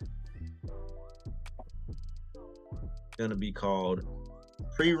is gonna be called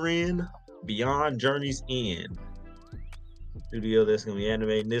Frieren Beyond Journey's End. Studio that's gonna be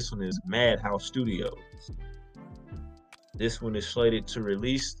animating this one is Madhouse Studios. This one is slated to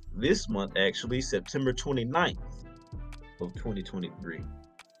release this month, actually, September 29th of 2023.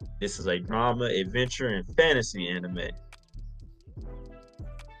 This is a drama, adventure, and fantasy anime.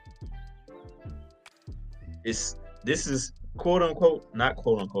 This is quote unquote, not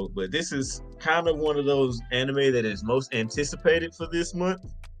quote unquote, but this is kind of one of those anime that is most anticipated for this month.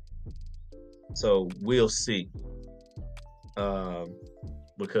 So we'll see.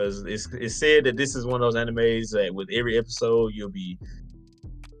 Because it's said that this is one of those animes that with every episode you'll be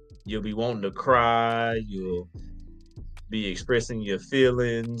wanting to cry, you'll be expressing your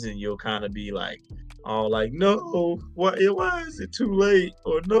feelings, and you'll kind of be like, all like, no, why is it too late?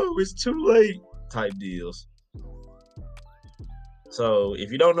 Or no, it's too late type deals. So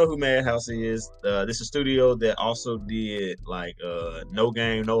if you don't know who Madhouse is, this is a studio that also did like No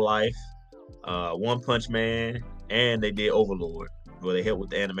Game, No Life, One Punch Man, and they did Overlord, where they helped with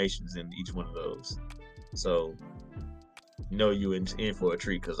the animations in each one of those. So you in for a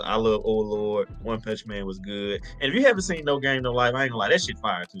treat, because I love Overlord. One Punch Man was good. And if you haven't seen No Game, No Life, I ain't gonna lie, that shit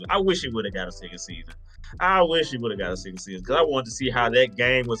fire too. I wish it would have got a second season. Because I wanted to see how that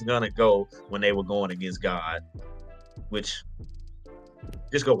game was gonna go when they were going against God. Which,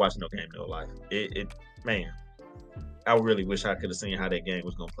 just go watch No Game, No Life. Man, I really wish I could have seen how that game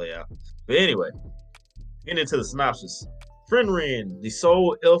was gonna play out. But anyway, getting into the synopsis. Frieren, the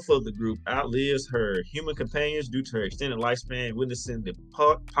sole elf of the group, outlives her human companions due to her extended lifespan, witnessing the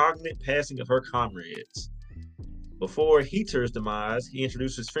poignant passing of her comrades. Before Heater's demise, he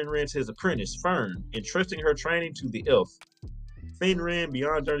introduces Frieren to his apprentice, Fern, entrusting her training to the elf. Frieren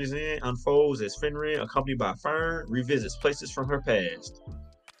Beyond Journey's End unfolds as Frieren, accompanied by Fern, revisits places from her past.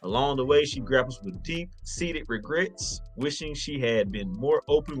 Along the way, she grapples with deep-seated regrets, wishing she had been more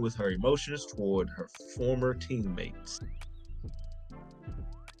open with her emotions toward her former teammates.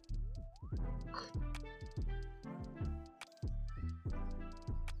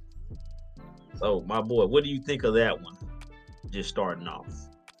 So, my boy, what do you think of that one? Just starting off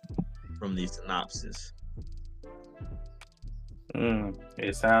from the synopsis.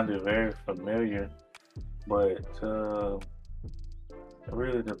 It sounded very familiar, but it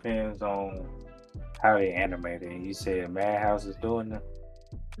really depends on how they animate it. You said Madhouse is doing that.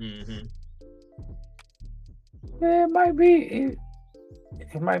 Mm-hmm. Yeah, it might be.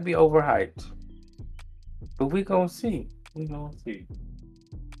 It might be overhyped, but we gonna see. We gonna see.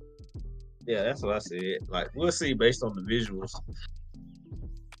 Yeah, that's what I said. Like, we'll see based on the visuals.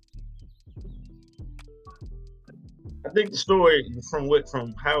 I think the story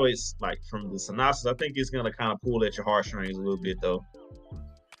from how it's like from the synopsis, I think it's gonna kind of pull at your heartstrings a little bit though.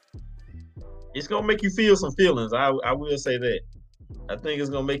 It's gonna make you feel some feelings. I will say that. I think it's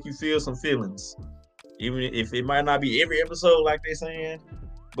gonna make you feel some feelings, even if it might not be every episode like they're saying.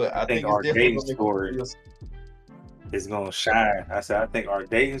 But I think think it's our definitely dating gonna make you story feel. is gonna shine. I said I think our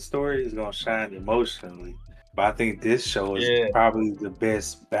dating story is gonna shine emotionally, but I think this show is Yeah, probably the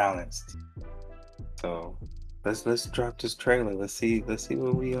best balanced. So let's drop this trailer. Let's see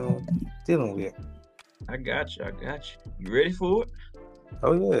what we dealing with. I got you. I got you. You ready for it?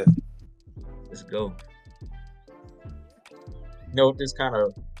 Oh yeah. Let's go. You know what this kind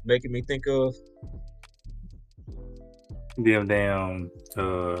of making me think of? Them damn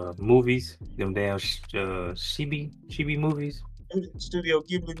movies, them damn Shibi movies. Studio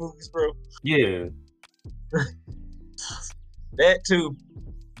Ghibli movies, bro. Yeah, That too,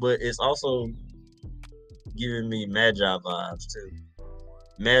 but it's also giving me Magi vibes too.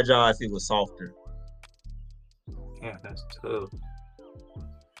 Magi if it was softer. yeah, that's tough.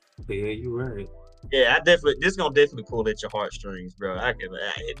 But yeah, you're right. Yeah, this gonna definitely pull at your heartstrings, bro. That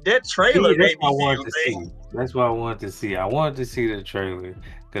See, trailer that's made what I me wanted feel to things. see. That's what I wanted to see. I wanted to see the trailer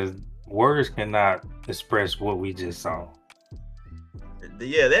because words cannot express what we just saw.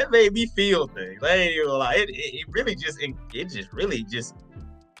 Yeah, that made me feel things. I ain't even lie. It really just really just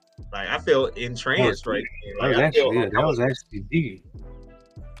like I felt That was entranced right deep. there. Like I felt That was actually deep.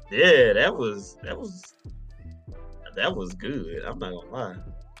 yeah, that was good. I'm not gonna lie.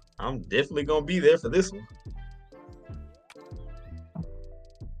 I'm definitely gonna be there for this one.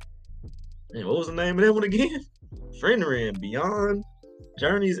 Man, what was the name of that one again? Friendry and Beyond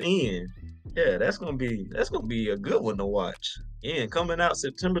Journey's End. Yeah, that's gonna be a good one to watch. And coming out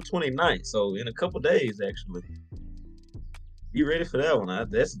September 29th, so in a couple days actually. Be ready for that one.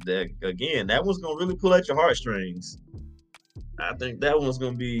 That's that again. That one's gonna really pull at your heartstrings. I think that one's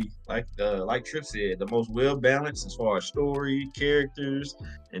gonna be like Trip said, the most well balanced as far as story, characters,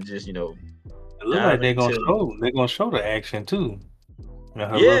 and just It looked like diving into. they're gonna show the action too.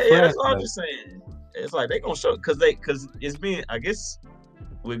 Her little Yeah, that's what I'm flashback. just saying. It's like they gonna show because it's been I guess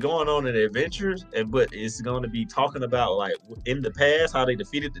we're going on an adventures, but it's going to be talking about like in the past how they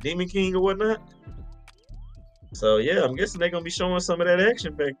defeated the Demon King or whatnot. So yeah, I'm guessing they're gonna be showing some of that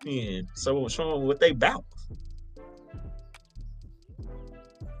action back then. So showing what they bout.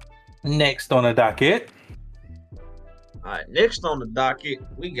 Next on the docket. All right, next on the docket,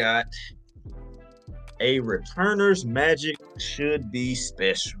 we got a returner's magic should be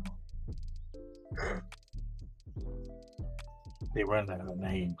special. They run out of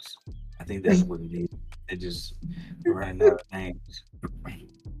names. I think that's what it is. They just running out of names.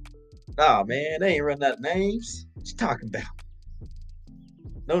 Oh man, they ain't running out of names. What you talking about?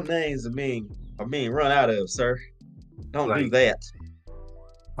 No names are being run out of, sir. Don't do that.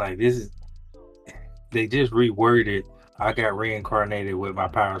 Like this is they just reworded I got reincarnated with my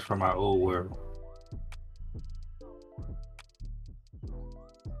powers from my old world.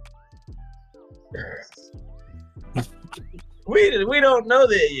 We don't know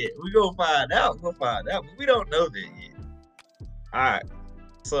that yet. We gonna find out. We'll find out, but we don't know that yet. All right.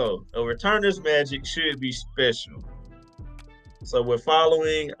 So a returner's magic should be special. So we're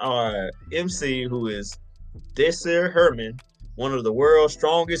following our MC, who is Desir Herman, one of the world's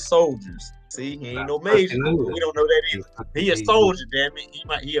strongest soldiers. See, he ain't no major, but we don't know that either. He a soldier, damn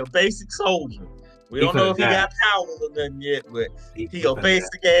it. He a basic soldier. We don't know if he got powers or nothing yet, but he a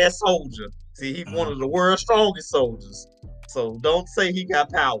basic ass soldier. See, he's one of the world's strongest soldiers. So don't say he got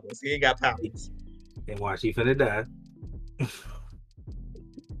powers. He ain't got powers. And watch, he finna die.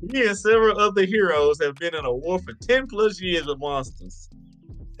 He and several other heroes have been in a war for 10 plus years with monsters.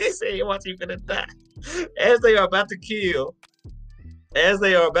 He said, watch, he finna die. As they are about to kill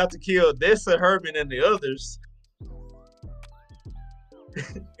Dessa Herman and the others,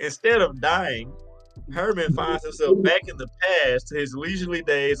 instead of dying, Herman finds himself back in the past to his leisurely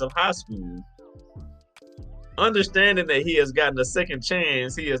days of high school. Understanding that he has gotten a second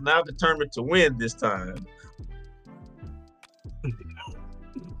chance, he is now determined to win this time.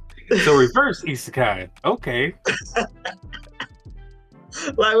 So reverse isekai. Okay.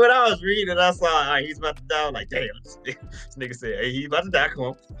 Like when I was reading, I saw he's about to die. I'm like, damn, this nigga said, hey, he's about to die.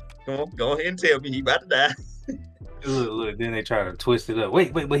 Come on, go ahead and tell me he about to die. Look. Then they try to twist it up.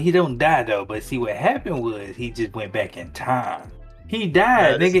 Wait, but he don't die though. But see, what happened was he just went back in time. He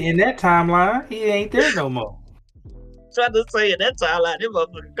died, nigga. In that timeline, he ain't there no more. Tried to say in that timeline, this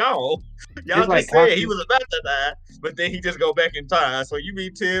motherfucker gone. Y'all just said he was about to die, but then he just go back in time. So you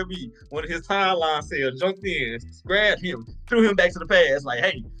mean tell me when his timeline cells jumped in, grabbed him, threw him back to the past, like,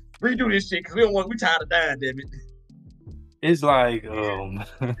 hey, redo this shit because we tired of dying, damn it. It's like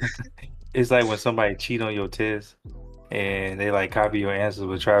it's like when somebody cheat on your test and they like copy your answer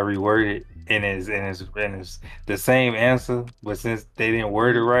but try to reword it and it's the same answer, but since they didn't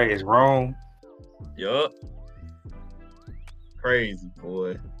word it right, it's wrong. Yup. Crazy,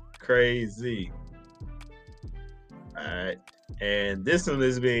 boy. Crazy. All right. And this one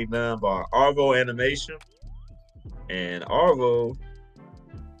is being done by Arvo Animation. And Arvo,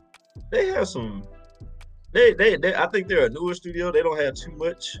 they have some they I think they're a newer studio. They don't have too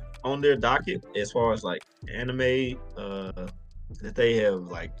much on their docket as far as like anime that they have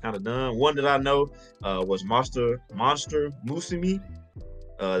like kind of done. One that I know was Monster Musume.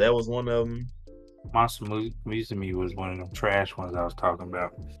 That was one of them. Monster Musume was one of them trash ones I was talking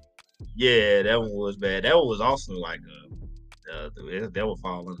about. Yeah, that one was bad. That one was also like that would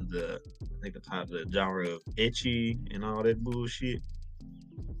fall under the I think the genre of ecchi and all that bullshit.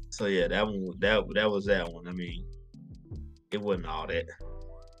 So yeah, that one that was that one. I mean, it wasn't all that.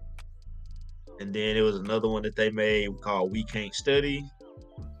 And then it was another one that they made called We Can't Study,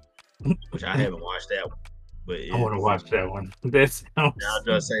 which I haven't watched that one. But I want to watch that one. That sounds. I'll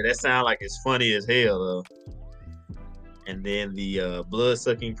just say that sounds like it's funny as hell though. And then the Blood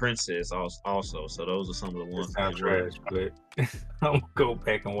Sucking Princess also. So those are some of the ones that trash. But I'm gonna go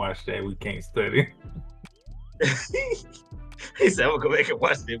back and watch that. We Can't Study. He said, "I'm gonna go back and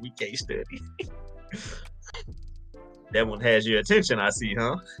watch that. We Can't Study." That one has your attention, I see,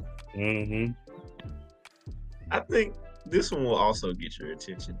 huh? Mm-hmm. I think this one will also get your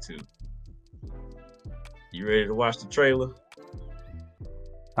attention too. You ready to watch the trailer?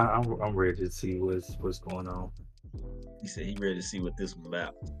 I'm ready to see what's going on. He said he ready to see what this one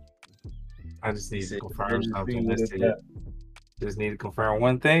about. I just need to confirm something. Just need to confirm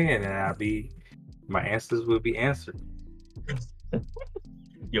one thing, and then my answers will be answered.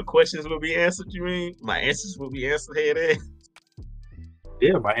 Your questions will be answered. You mean my answers will be answered? Head ass.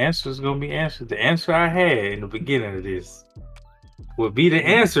 Yeah, my answer is gonna be answered. The answer I had in the beginning of this would be the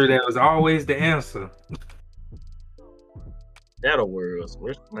answer that was always the answer. That world's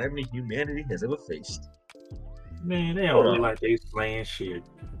worst calamity humanity has ever faced. Man, they don't look like they slaying shit.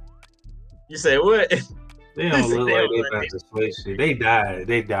 You say what? They don't look like they about to slay shit. They died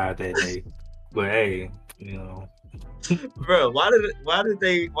that day. But hey, you know. Bro, why did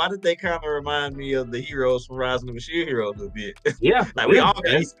they kind of remind me of the heroes from Rising of the Shield Heroes a bit? Yeah, like we all got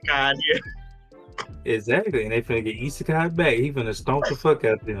isekai here. Exactly, and they finna get isekai back. He finna stomp the fuck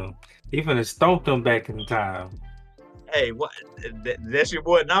out them. He finna stomp them back in time. Hey, what? That's your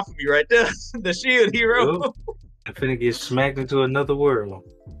boy Nafumi right there, the Shield Hero. Yep. I'm finna get smacked into another world.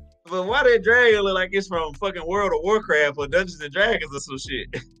 But why did dragon look like it's from fucking World of Warcraft or Dungeons and Dragons or some shit?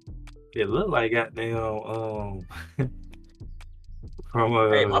 It looked like goddamn from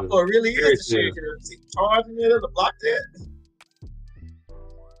hey, my boy really is the shit. Charging it to block that.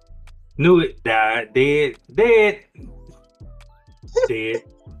 Knew it. Died. Dead.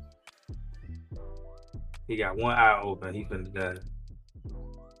 He got one eye open. He finna die.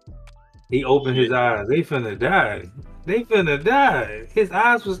 He opened his eyes. They finna die. His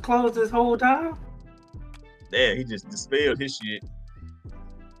eyes was closed this whole time. Damn, he just dispelled his shit.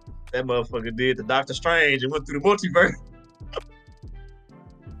 That motherfucker did the Doctor Strange and went through the multiverse.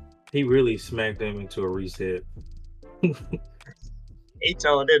 He really smacked them into a reset. He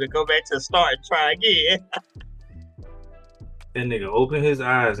told them to go back to the start and try again. That nigga opened his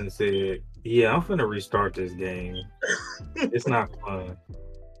eyes and said, "Yeah, I'm finna restart this game. It's not fun.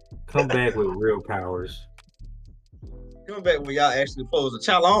 Come back with real powers. Come back when y'all actually pose a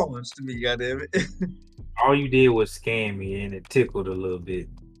challenge to me, goddammit." All you did was scam me, and it tickled a little bit.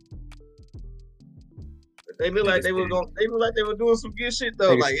 They look like they were doing some good shit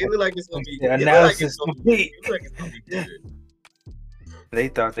though. Like it looked like it's gonna be. Analysis complete. Good. They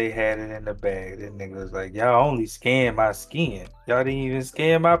thought they had it in the bag. That nigga was like, "Y'all only scanned my skin. Y'all didn't even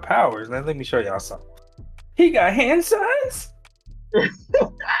scan my powers. Now let me show y'all something." He got hand signs.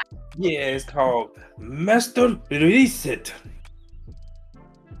 Yeah, it's called Master Reset.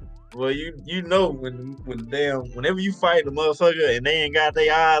 Well, you know whenever you fight the motherfucker and they ain't got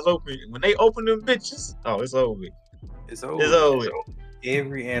their eyes open, when they open them bitches, oh, it's over. It's over. It's over.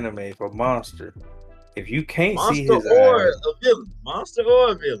 Every anime for Monster. If you can't see Monster his or eyes, a villain. Monster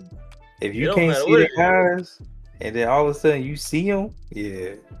or a villain. if It you don't can't matter see what it their is. eyes, and then all of a sudden you see them,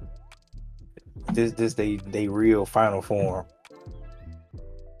 yeah, this they real final form.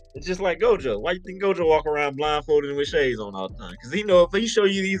 It's just like Gojo. Why you think Gojo walk around blindfolded and with shades on all the time? Because he know if he show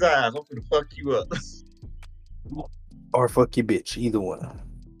you these eyes, I'm gonna fuck you up. Or fuck your bitch, either one.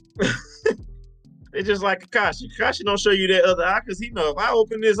 It's just like Kakashi. Kakashi don't show you that other eye because he know if I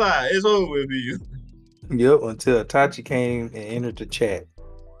open this eye, it's over with you. Yep, until Itachi came and entered the chat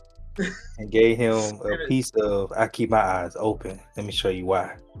and gave him a piece of I keep my eyes open. Let me show you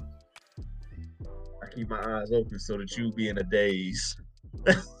why. I keep my eyes open so that you be in a daze.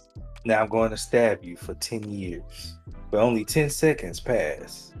 Now I'm going to stab you for 10 years. But only 10 seconds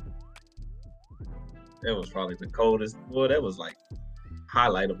pass. That was probably the coldest. Boy, that was like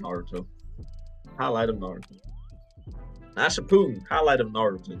highlight of Naruto. Highlight of Naruto. Not Shippuden. Highlight of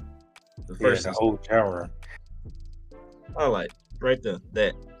Naruto. The first the whole genre. Highlight. Right there.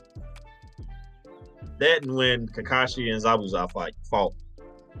 That and when Kakashi and Zabuza fought.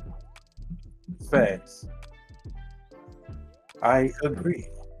 Facts. I agree.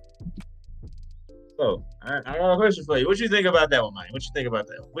 So, I got a question for you. What you think about that one, man? What you think about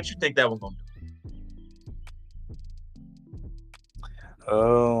that one? What you think that one gonna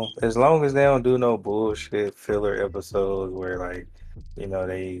do? As long as they don't do no bullshit filler episodes where like,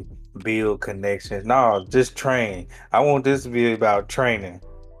 they build connections. No, just train. I want this to be about training.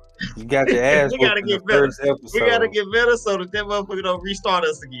 You got your ass We gotta in the get better. first episode. We gotta get better so that motherfucker don't restart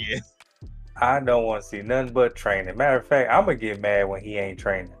us again. I don't want to see nothing but training. Matter of fact, I'm gonna get mad when he ain't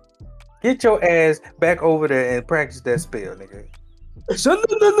training. Get your ass back over there and practice that spell, nigga.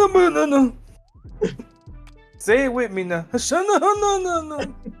 No. Say it with me now.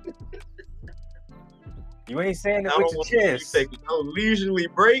 No. You ain't saying it with your chest. You taking no leisurely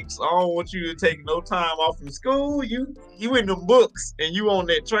breaks. I don't want you to take no time off from school. You in the books and you on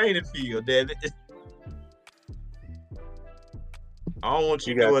that training field, damn it. I don't want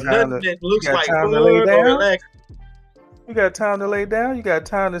you doing nothing that looks like fun or relaxing. You got time to lay down. You got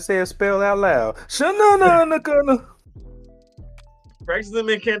time to say a spell out loud. No. Practice them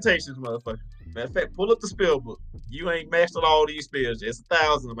incantations, motherfucker. Matter of fact, pull up the spell book. You ain't mastered all these spells. It's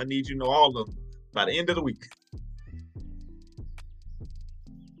 1,000 of them. I need you to know all of them by the end of the week.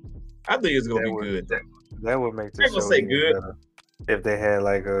 I think it's gonna be good. That would make the show even better if they had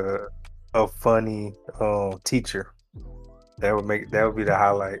like a funny teacher. That would be the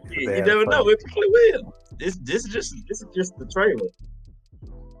highlight. You never know. It probably will. This is just the trailer.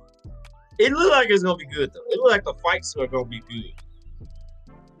 It look like it's gonna be good though. It look like the fights are gonna be good.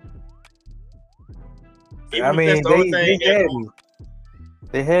 I mean,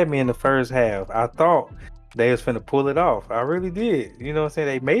 they had me in the first half. I thought they was finna pull it off. I really did. You know what I'm saying?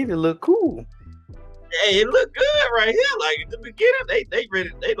 They made it look cool. Hey, it looked good right here. Like at the beginning, they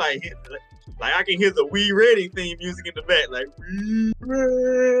ready. They like hit. Like I can hear the "We Ready" theme music in the back. Like "We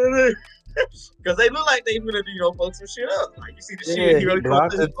Ready," because they look like they finna fuck some shit up. Like you see the shit he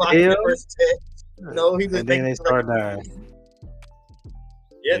blocked the first attack. No, he just and then they start dying.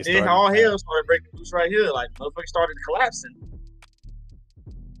 Yeah, then all hell started breaking loose right here. Like motherfuckers started collapsing.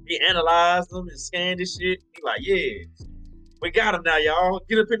 He analyzed them and scanned this shit. He like, yeah, we got him now, y'all.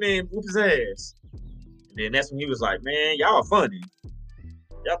 Get up in there and whoop his ass. And then that's when he was like, man, y'all funny.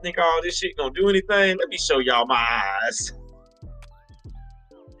 Y'all think all this shit gonna do anything? Let me show y'all my eyes.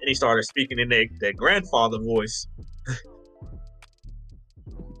 And he started speaking in that grandfather voice.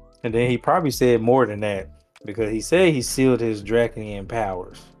 And then he probably said more than that because he said he sealed his draconian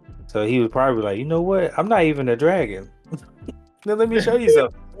powers. So he was probably like, you know what? I'm not even a dragon. Now let me show you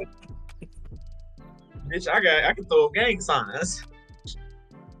something. Bitch, I can throw gang signs.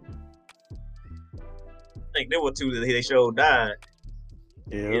 I think there were two that they showed died.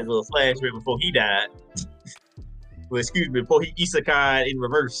 Yeah. His little flashback before he died. Well, excuse me, before he isekai in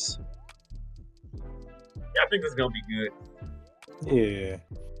reverse. Yeah, I think it's gonna be good. Yeah.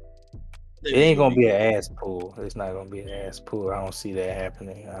 It ain't gonna be an ass pull. It's not gonna be an ass pull. I don't see that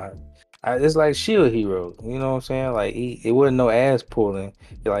happening. It's like Shield Hero. You know what I'm saying? Like it wasn't no ass pulling.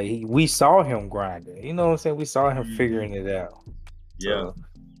 Like we saw him grinding. You know what I'm saying? We saw him figuring it out. Yeah. So,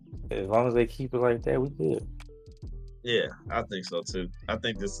 as long as they keep it like that, we good. Yeah, I think so too. I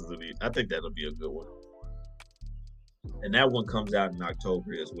think that'll be a good one. And that one comes out in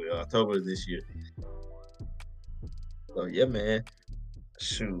October as well. October of this year. So yeah, man.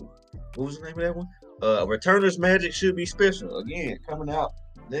 Shoot. What was the name of that one? Returner's Magic Should Be Special. Again, coming out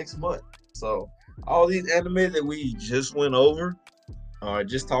next month. So all these anime that we just went over,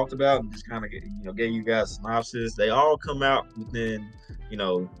 just talked about, and just kind of gave you guys a synopsis. They all come out within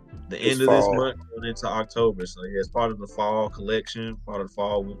the This end of this fall. month going into October. So yeah, it's part of the fall collection, part of the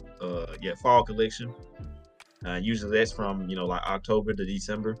fall collection. Usually that's from like October to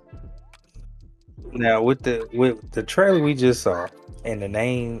December. Now with the trailer we just saw and the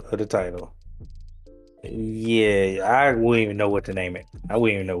name of the title, yeah, I wouldn't even know what to name it. I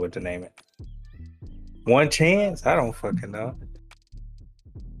wouldn't even know what to name it. One Chance? I don't fucking know.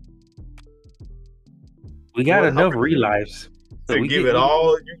 We got enough relives. So give it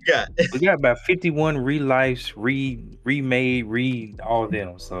all you got. We got about 51 relives, remade, all of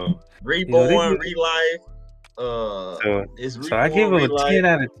them. So Reborn, relife. So I give them a 10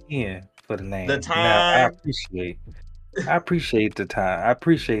 out of 10 for the name. The time. Now I appreciate the time. I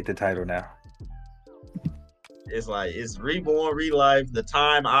appreciate the title now. It's like it's Reborn, relife. The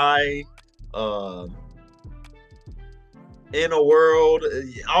time in a world,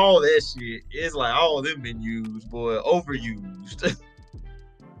 all that shit. It's like all of them been used, boy, overused.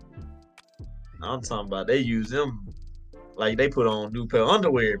 I'm talking about they use them like they put on new pair of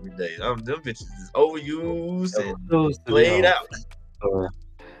underwear every day. Them bitches is overused and played out.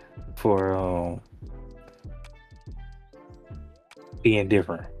 For being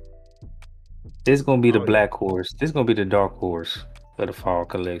different. This is gonna be the black horse. This is gonna be the dark horse of the fall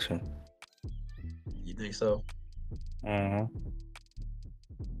collection. You think so? Mm-hmm.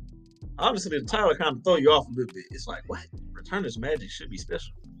 Honestly, the title kind of throw you off a little bit. It's like, what? Returner's Magic should be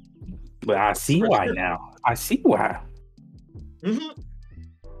special. But I see why now. I see why. Mm-hmm.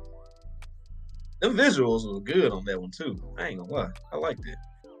 Them visuals was good on that one too. I ain't gonna lie. I liked it.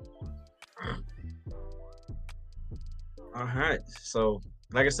 All right. So,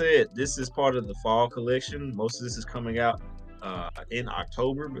 like I said, this is part of the fall collection. Most of this is coming out in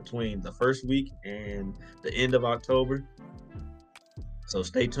October, between the first week and the end of October. So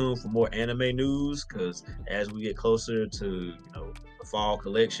stay tuned for more anime news, because as we get closer to the fall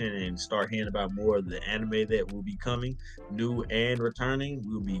collection and start hearing about more of the anime that will be coming, new and returning,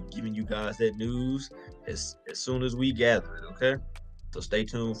 we'll be giving you guys that news as soon as we gather it. Okay. So stay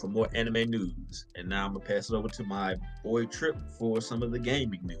tuned for more anime news. And now I'm gonna pass it over to my boy Trip for some of the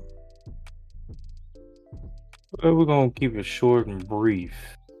gaming news. Well, we're gonna keep it short and brief.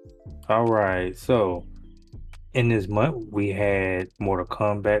 All right, so in this month we had Mortal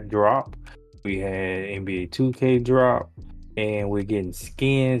Kombat drop, we had NBA 2K drop, and we're getting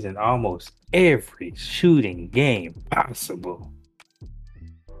skins in almost every shooting game possible.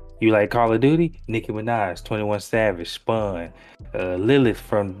 You like Call of Duty? Nicki Minaj, 21 Savage, Spawn, Lilith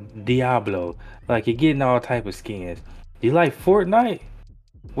from Diablo. Like, you're getting all type of skins. You like Fortnite?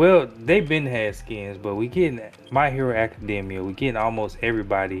 Well, they've been had skins, but we getting My Hero Academia. We getting almost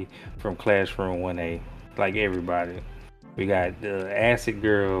everybody from Classroom 1A. Like everybody. We got Acid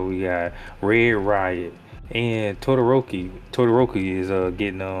Girl. We got Red Riot, and Todoroki. Todoroki is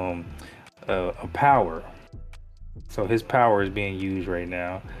getting a power. So his power is being used right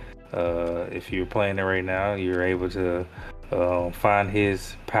now. If you're playing it right now, you're able to find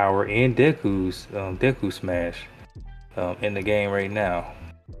his power in Deku's Deku Smash in the game right now.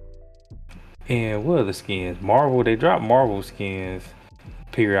 And what are the skins? Marvel, they drop Marvel skins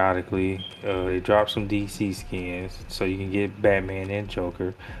periodically. They drop some DC skins, so you can get Batman and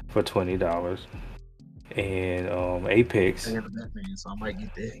Joker for $20. And Apex. I got the Batman, so I might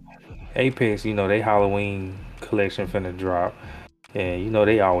get that. Apex, they Halloween collection finna drop. And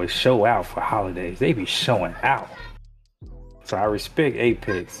they always show out for holidays. They be showing out. So I respect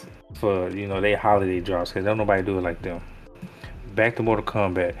Apex for, they holiday drops, because don't nobody do it like them. Back to Mortal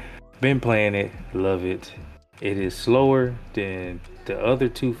Kombat. Been playing it, love it. It is slower than the other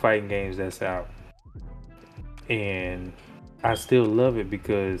two fighting games that's out. And I still love it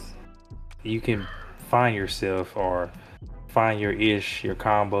because you can find yourself or find your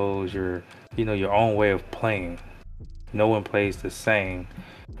combos, your own way of playing. No one plays the same.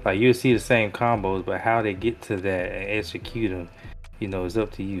 Like, you'll see the same combos, but how they get to that and execute them, is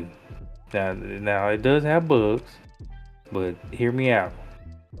up to you. Now it does have bugs, but hear me out.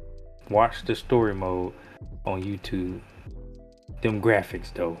 Watch the story mode on YouTube. Them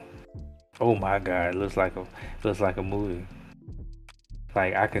graphics though, oh my god, it looks like a movie.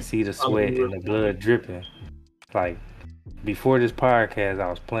 Like, I can see the sweat and the blood dripping. Like, before this podcast, I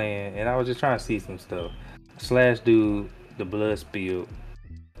was playing and I was just trying to see some stuff. Slash dude, the blood spilled.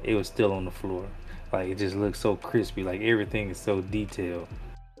 It was still on the floor. Like, it just looks so crispy. Like, everything is so detailed.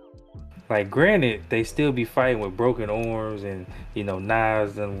 Like, granted, they still be fighting with broken arms and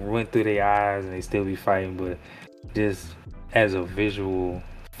knives and went through their eyes, and they still be fighting. But just as a visual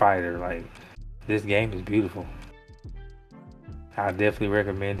fighter. Like, this game is beautiful. I definitely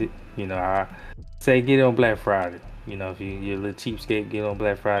recommend it. You know, I say get it on Black Friday. You know, if you're a little cheapskate, get on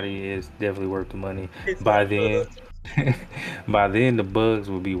Black Friday. It's definitely worth the money. It's By like, then, by then the bugs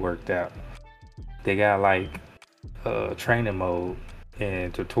will be worked out. They got like training mode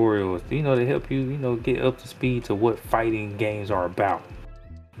and tutorials, you know, to help you, you know, get up to speed to what fighting games are about.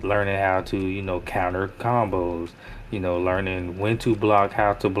 Learning how to, you know, counter combos, you know, learning when to block,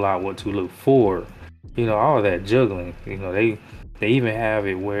 how to block, what to look for, you know, all that juggling. You know, they even have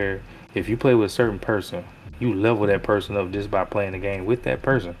it where if you play with a certain person, you level that person up just by playing the game with that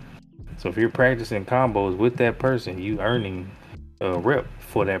person. So if you're practicing combos with that person, you earning a rep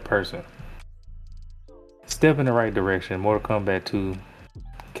for that person. Step in the right direction. Mortal Kombat 2,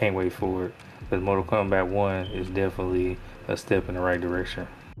 can't wait for it. Because Mortal Kombat 1 is definitely a step in the right direction.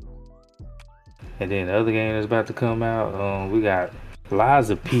 And then the other game that's about to come out, we got Lies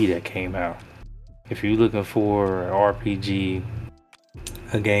of P that came out. If you're looking for an RPG,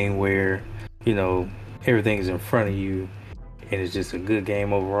 a game where, you know, everything is in front of you and it's just a good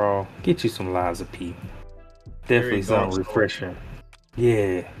game overall, get you some Lies of P. Definitely something refreshing.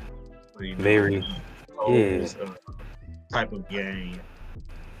 Yeah. Very. Yeah. Type of game.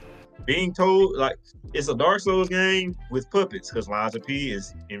 Being told, like, it's a Dark Souls game with puppets, because Lies of P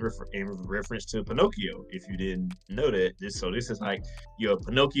is in reference to Pinocchio. If you didn't know that, this is like your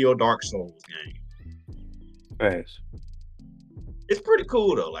Pinocchio Dark Souls game. Thanks. It's pretty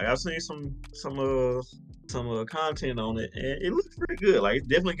cool though. Like, I've seen some content on it, and it looks pretty good. Like, it's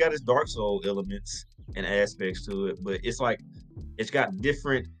definitely got its Dark Soul elements and aspects to it, but it's like it's got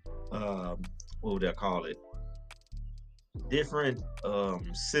different what would I call it? Different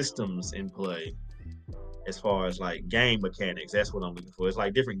systems in play as far as like game mechanics. That's what I'm looking for. It's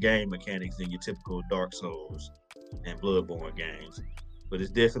like different game mechanics than your typical Dark Souls and Bloodborne games. But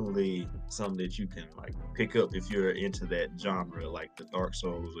it's definitely something that you can like pick up if you're into that genre, like the Dark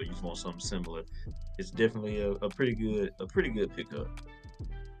Souls, or you want something similar. It's definitely a pretty good pickup.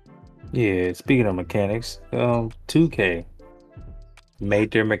 Yeah, speaking of mechanics, 2K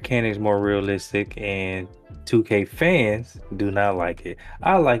made their mechanics more realistic, and 2K fans do not like it.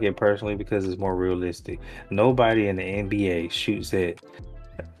 I like it personally because it's more realistic. Nobody in the NBA shoots at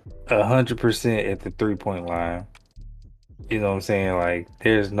 100% at the 3-point line. You know what I'm saying? Like,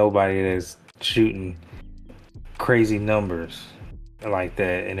 there's nobody that's shooting crazy numbers like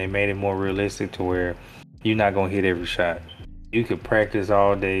that, and they made it more realistic to where you're not gonna hit every shot. You could practice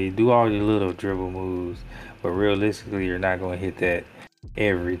all day, do all your little dribble moves, but realistically, you're not gonna hit that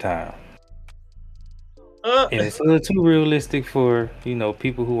every time. And it's a little too realistic for, you know,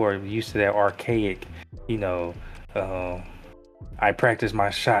 people who are used to that archaic, you know, I practice my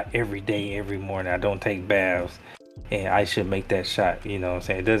shot every day, every morning. I don't take baths, and I should make that shot. You know what I'm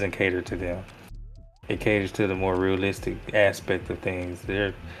saying? It doesn't cater to them. It caters to the more realistic aspect of things.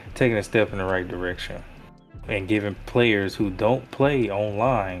 They're taking a step in the right direction and giving players who don't play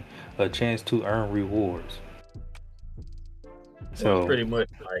online a chance to earn rewards. So it's pretty much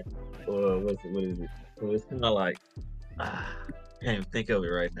like, what is it? So it's kind of like, I can't even think of it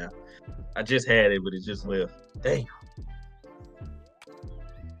right now. I just had it, but it just left. Damn.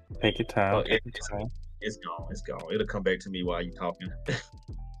 Take your time. Oh, it's gone. It's gone. It'll come back to me while you're talking.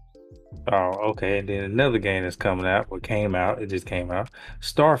 Oh, okay. And then another game that's coming out, it just came out,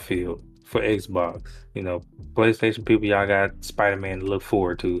 Starfield for Xbox. You know, PlayStation people, y'all got Spider-Man to look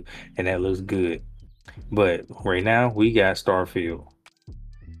forward to, and that looks good. But right now, we got Starfield.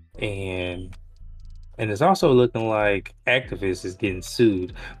 And it's also looking like Activists is getting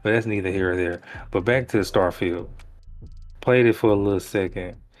sued, but that's neither here or there. But back to Starfield. Played it for a little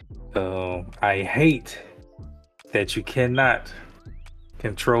second. I hate that you cannot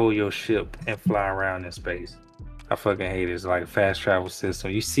control your ship and fly around in space. I fucking hate it. It's like a fast travel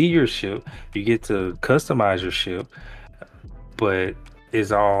system. You see your ship, you get to customize your ship, but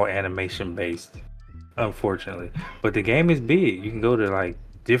it's all animation based, unfortunately. But the game is big. You can go to like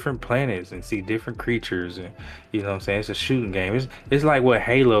different planets and see different creatures, and you know what I'm saying? It's a shooting game. It's like what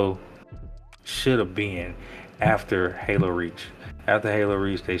Halo should have been after Halo Reach. After Halo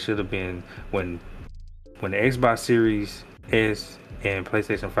Reach, they should have been when the Xbox Series S and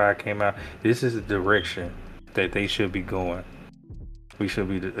PlayStation 5 came out. This is the direction that they should be going. We should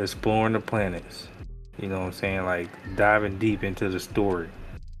be exploring the planets. You know what I'm saying? Like diving deep into the story,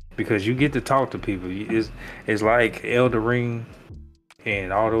 because you get to talk to people. It's like Elder Ring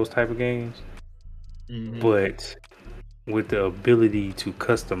and all those type of games, but with the ability to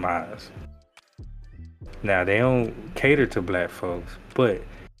customize. Now they don't cater to black folks, but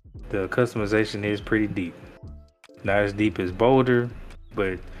the customization is pretty deep. Not as deep as Boulder,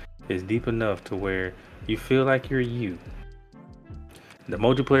 but it's deep enough to where you feel like you're you. The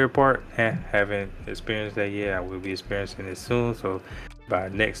multiplayer part, haven't experienced that yet. I will be experiencing it soon. So by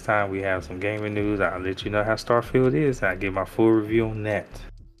next time we have some gaming news, I'll let you know how Starfield is. I'll give my full review on that.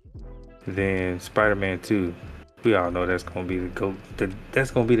 Then Spider-Man 2. We all know that's gonna be that's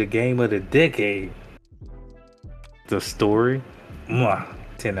gonna be the game of the decade. The story,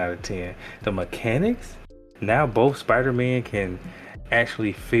 10 out of 10. The mechanics, now both Spider-Man can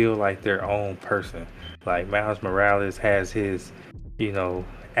actually feel like their own person. Like Miles Morales has his,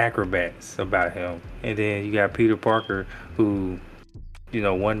 acrobats about him. And then you got Peter Parker who,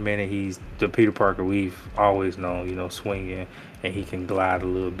 1 minute he's the Peter Parker we've always known, swinging and he can glide a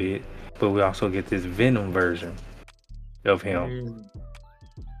little bit. But we also get this Venom version of him.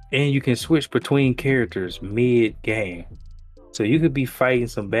 And you can switch between characters mid-game. So you could be fighting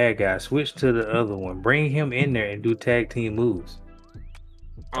some bad guys, switch to the other one, bring him in there and do tag team moves.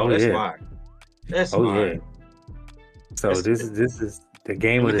 Oh, that's smart. That's smart. Yeah. So this is the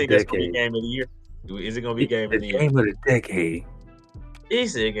game of the decade. That's gonna be game of the year? Is it gonna be game of the year? Game of the decade. He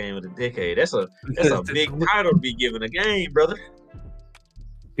said game of the decade. That's a big title to be given a game, brother.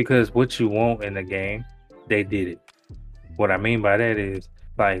 Because what you want in the game, they did it. What I mean by that is,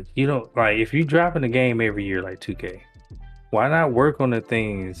 like, if you drop in the game every year like 2K, why not work on the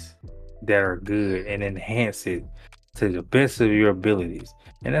things that are good and enhance it to the best of your abilities?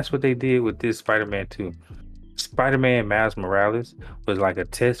 And that's what they did with this Spider-Man 2. Spider-Man Miles Morales was like a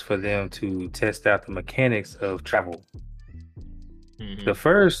test for them to test out the mechanics of travel. Mm-hmm. The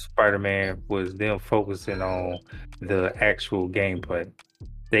first Spider-Man was them focusing on the actual gameplay.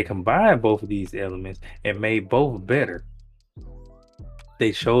 They combined both of these elements and made both better.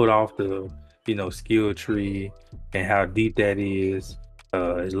 They showed off the, skill tree and how deep that is.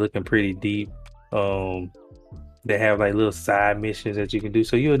 It's looking pretty deep. They have like little side missions that you can do,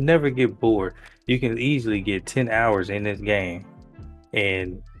 so you'll never get bored. You can easily get 10 hours in this game,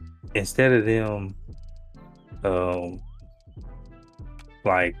 and instead of them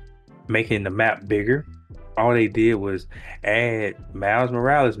like making the map bigger, all they did was add Miles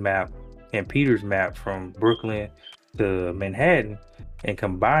Morales map and Peter's map from Brooklyn to Manhattan and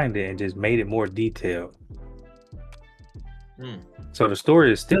combined it and just made it more detailed. So the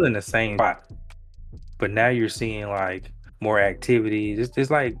story is still in the same spot, but now you're seeing like more activities. It's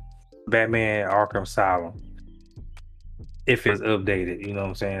like Batman Arkham Asylum if it's updated. You know what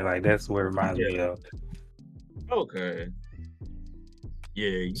I'm saying? Like that's what it reminds me of. Okay.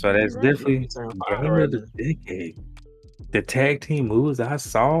 Yeah. So that's definitely game of the decade. The tag team moves I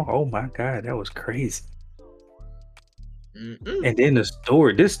saw, oh my god, that was crazy. And then this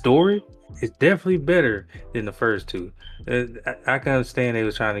story is definitely better than the first two. I can understand they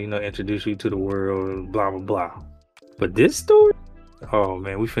was trying to, introduce you to the world, blah, blah, blah. But this story, oh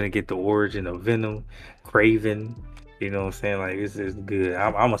man, we finna get the origin of Venom, Kraven, you know what I'm saying? Like, this is good.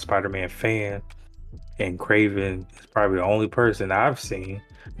 I'm a Spider-Man fan, and Kraven is probably the only person I've seen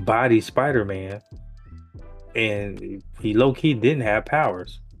body Spider-Man, and he low-key didn't have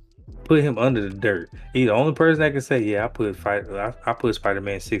powers. Put him under the dirt. He's the only person that can say, yeah, I put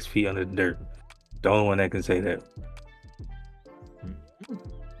Spider-Man 6 feet under the dirt. The only one that can say that.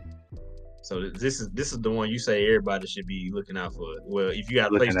 So this is the one you say everybody should be looking out for. Well, if you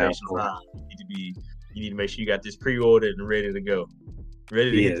got PlayStation 5, you need to make sure you got this pre-ordered and ready to go.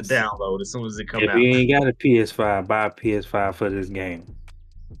 Ready to hit the download as soon as it comes out. If you ain't got a PS5, buy a PS5 for this game.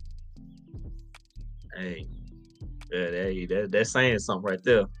 Hey, that's saying something right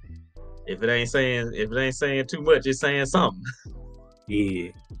there. If it ain't saying too much, it's saying something. Yeah.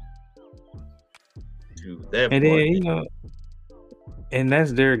 Dude, that and then and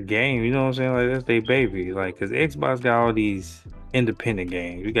that's their game. You know what I'm saying? Like that's their baby. Like, cause Xbox got all these independent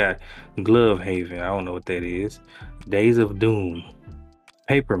games. We got Glove Haven. I don't know what that is. Days of Doom,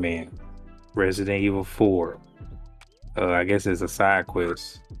 Paperman, Resident Evil 4. I guess it's a side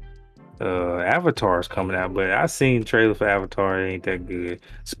quest. Avatar's coming out, but I seen the trailer for Avatar. It ain't that good.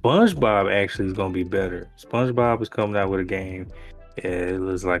 SpongeBob actually is gonna be better. SpongeBob is coming out with a game. It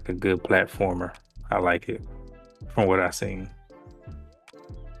looks like a good platformer. I like it from what I've seen.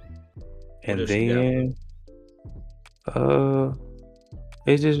 And then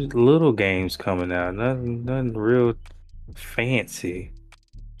it's just little games coming out. Nothing real fancy.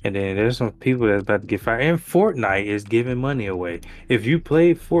 And then there's some people that's about to get fired. And Fortnite is giving money away. If you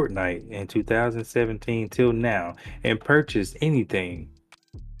played Fortnite in 2017 till now and purchased anything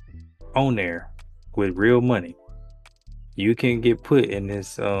on there with real money, you can get put in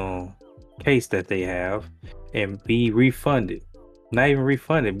this case that they have and be refunded. Not even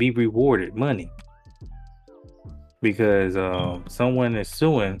refunded, be rewarded money. because someone is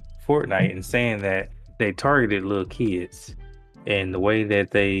suing Fortnite and saying that they targeted little kids, and the way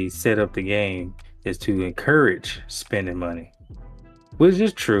that they set up the game is to encourage spending money, which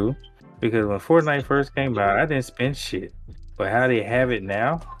is true. Because when Fortnite first came out, I didn't spend shit, but how they have it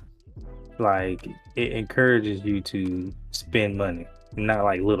now, like it encourages you to spend money, not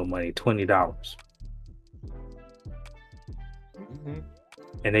like little money, $20. Mm-hmm.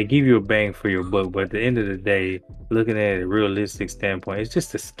 And they give you a bang for your buck, but at the end of the day, looking at it a realistic standpoint, it's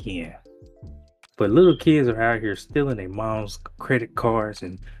just a skin. But little kids are out here stealing their mom's credit cards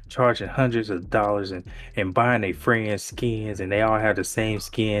and charging hundreds of dollars and buying their friends skins, and they all have the same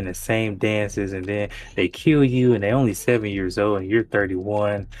skin, the same dances, and then they kill you and they're only 7 years old and you're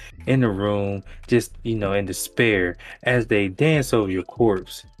 31 in the room, just in despair as they dance over your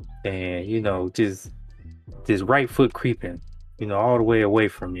corpse and just right foot creeping, all the way away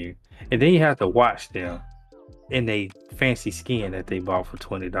from you. And then you have to watch them in a fancy skin that they bought for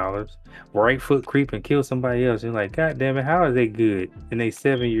 $20. Right foot creep and kill somebody else. You're like, God damn it, how are they good? And they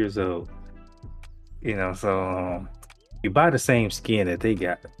 7 years old. So you buy the same skin that they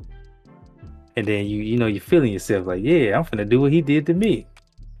got. And then you're feeling yourself like, yeah, I'm finna do what he did to me.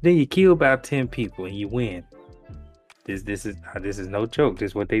 Then you kill about 10 people and you win. This is no joke.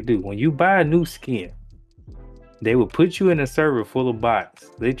 This is what they do. When you buy a new skin, they will put you in a server full of bots,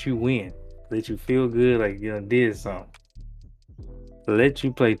 let you win, let you feel good like you did something. Let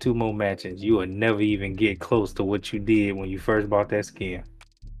you play 2 more matches. You will never even get close to what you did when you first bought that skin.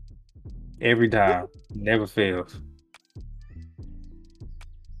 Every time. Never fails.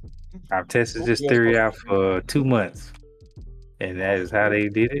 I've tested this theory out for 2 months. And that is how they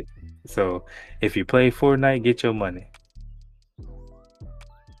did it. So if you play Fortnite, get your money.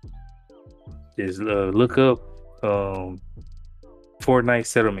 Just look up Fortnite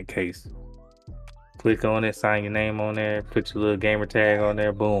settlement case. Click on it, sign your name on there, put your little gamer tag on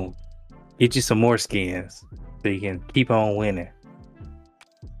there, boom. Get you some more skins so you can keep on winning.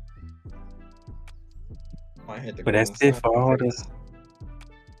 But that's it for all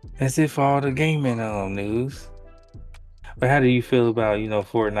the gaming news. But how do you feel about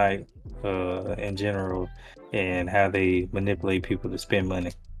Fortnite in general and how they manipulate people to spend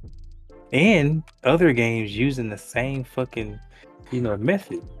money? And other games using the same fucking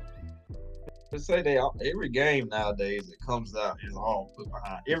method. Let's say every game nowadays that comes out is all put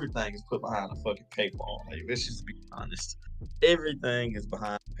behind. Everything is put behind a fucking paywall. Like, let's just be honest. Everything is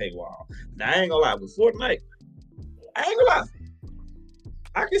behind a paywall. Now I ain't gonna lie, with Fortnite, I ain't gonna lie.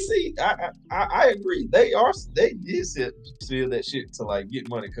 I can see. I agree. They did steal that shit to like get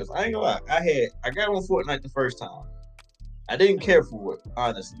money. Cause I ain't gonna lie. I got on Fortnite the first time. I didn't care for it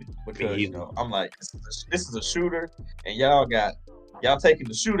honestly because I'm like, this is a shooter, and y'all taking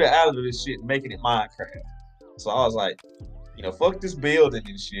the shooter out of this shit and making it Minecraft. So I was like, fuck this building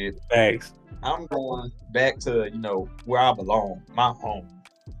and shit. Thanks. I'm going back to where I belong, my home.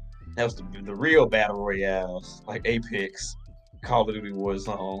 That was the real battle royales like Apex, Call of Duty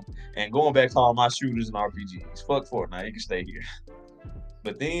Warzone, and going back to all my shooters and RPGs. Fuck Fortnite, you can stay here.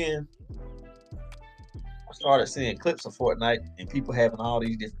 But then I started seeing clips of Fortnite and people having all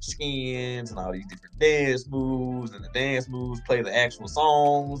these different skins and all these different dance moves, and the dance moves play the actual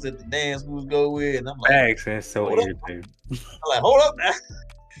songs that the dance moves go with. And I'm like, thanks, that's so irritating. I'm like, hold up now.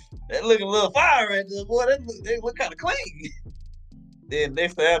 That looking a little fire right there, boy. They look kind of clean. Then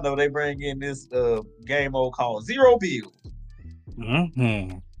next thing I know, they bring in this game mode called Zero Build.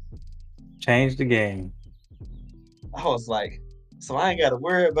 Mm-hmm. Change the game. I was like, so I ain't got to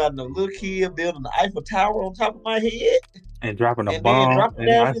worry about no little kid building the Eiffel Tower on top of my head and dropping a and bomb then dropping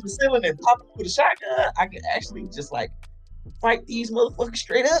down in the ceiling and popping with a shotgun. I can actually just like fight these motherfuckers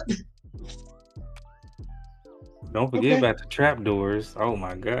straight up. Don't forget about the trapdoors. Oh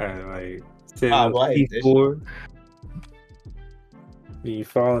my god! Like setting up C4. You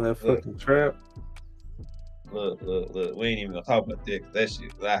fall in that fucking trap. Look. We ain't even gonna talk about that. That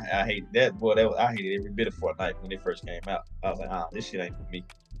shit, I hate that. Boy, I hated every bit of Fortnite when it first came out. I was like, this shit ain't for me.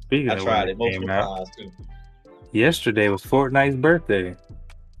 I tried it multiple times too. Yesterday was Fortnite's birthday.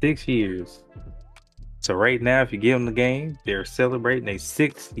 6 years. So right now, if you give them the game, they're celebrating a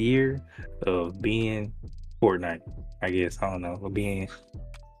 6th year of being Fortnite. I guess, I don't know, or being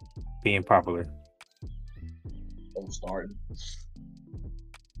popular. Starting.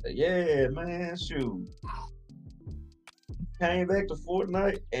 Yeah, man, shoot. Came back to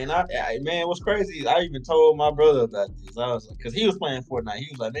Fortnite, and I man, what's crazy? I even told my brother about this. I was like, because he was playing Fortnite. He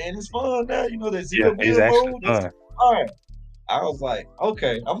was like, man, it's fun now. That zero build mode. Fun. All right. I was like,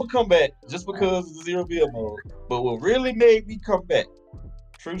 okay, I'm gonna come back just because of the zero build mode. But what really made me come back,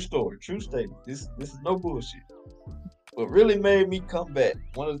 true story, true statement. This is no bullshit. what really made me come back,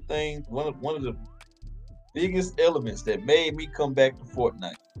 one of the things, one of the biggest elements that made me come back to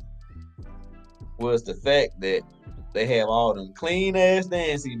Fortnite was the fact that they have all them clean ass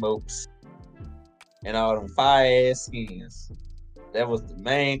dance emotes and all them fire ass skins. That was the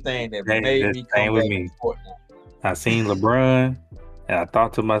main thing that made That's me the come same with back to me. Fortnite. I seen LeBron, and I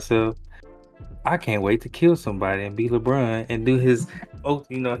thought to myself, I can't wait to kill somebody and be LeBron and do his,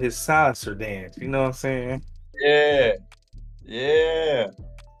 his salsa dance. You know what I'm saying? Yeah, yeah.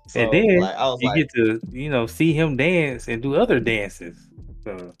 And So then like I was you like, get to, see him dance and do other dances.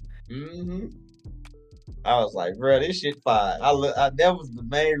 So, mm-hmm. I was like, bro, this shit fire. That was the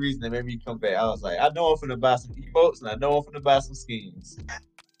main reason that made me come back. I was like, I know I'm finna buy some emotes and I know I'm finna buy some skins.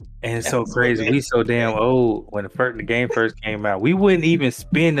 and it's so That's what crazy. made We me so come damn back. old when the game first came out. We wouldn't even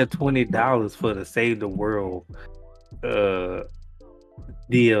spend the $20 for the Save the World uh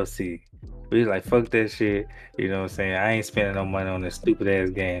DLC. We was like, fuck that shit. You know what I'm saying? I ain't spending no money on this stupid ass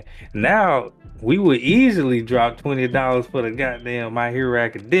game. Now we would easily drop $20 for the goddamn My Hero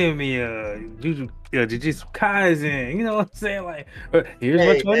Academia, Jujutsu Kaisen. You know what I'm saying? Like, here's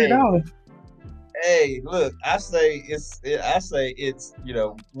my Hey, hey, $20. hey, look, I say it's,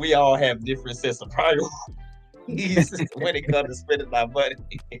 we all have different sets of priorities when it comes to spending our money.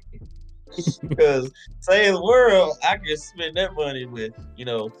 Because say the world, I can spend that money with,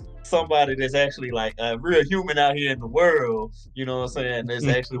 somebody that's actually like a real human out here in the world, you know what I'm saying, that's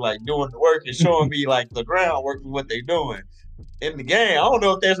actually like doing the work and showing me like the groundwork for what they're doing. In the game, I don't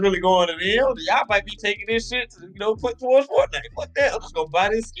know if that's really going to them. Y'all might be taking this shit to, put towards Fortnite. Fuck that. I'm just gonna buy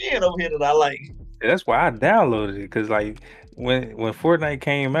this skin over here that I like. That's why I downloaded it because like when Fortnite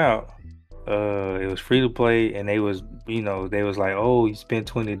came out, it was free to play, and they was like, oh, you spend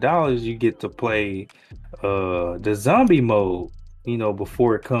 $20, you get to play the zombie mode,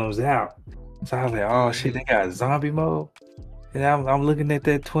 before it comes out. So I was like, oh shit, they Mm-hmm. got zombie mode. And I'm looking at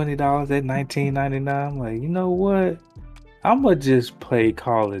that $20, that 19.99. I'm like, you know what? I'ma just play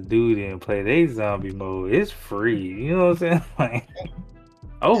Call of Duty and play they zombie mode. It's free. You know what I'm saying? Like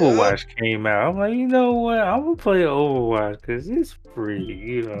Yeah. Overwatch came out. I'm like, you know what? I'm gonna play Overwatch because it's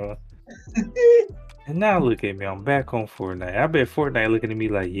free. And now look at me, I'm back on Fortnite. I bet Fortnite looking at me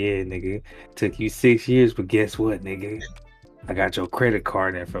like, yeah, nigga, took you 6 years, but guess what, nigga? I got your credit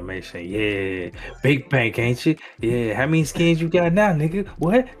card information. Yeah, big bank, ain't you? Yeah, how many skins you got now, nigga?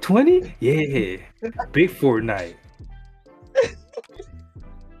 What? 20? Yeah, big Fortnite.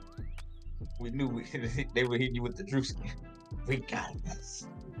 We knew they were hitting you with the Drew skin. We got this.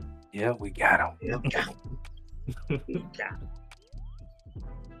 Yeah, we got We him. got We got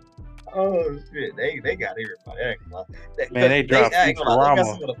Oh shit, they got everybody. I ain't gonna lie. Man, Cause they they dropped I ain't gonna lie, they got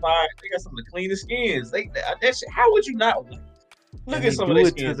Futurama, some of the fire. They got some of the cleanest skins. That shit. How would you not look and at they some of do their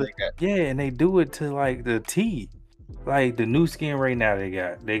it to skins the they got? yeah, and they do it to like the T. Like the new skin right now they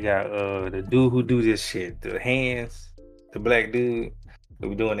got the dude who do this shit, the hands, the black dude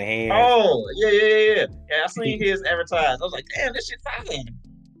who doing the hands. Oh yeah. Yeah, I seen his advertised. I was like, damn, this shit fire.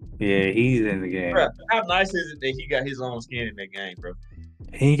 Yeah, he's in the Bro, game. how nice is it that he got his own skin in that game, bro?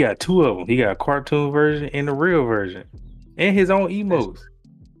 He got two of them. He got a cartoon version and the real version, and his own That's emotes.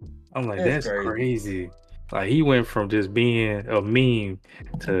 I'm like, that's that's crazy. crazy. Like he went from just being a meme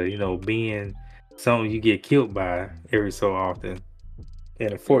to being something you get killed by every so often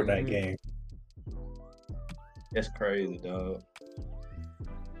in a Fortnite Hmm. game. That's crazy, dog.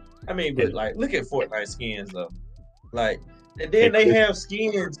 I mean, Yeah, but like, look at Fortnite skins though. Like, and then and they Chris, have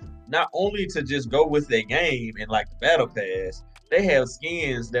skins not only to just go with their game and like the battle pass, they have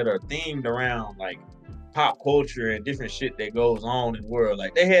skins that are themed around like pop culture and different shit that goes on in the world.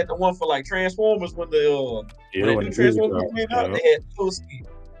 Like they had the one for like Transformers when yeah, that when new the movie Transformers dropped, movie came out, yeah. they had those skins.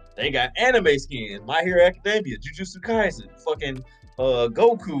 They got anime skins, My Hero Academia, Jujutsu Kaisen, fucking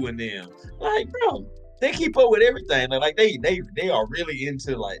Goku and them. Like, bro, they keep up with everything. Like they are really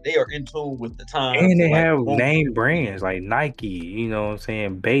into like they are in tune with the times And and they like the have moment. name brands like Nike, you know what I'm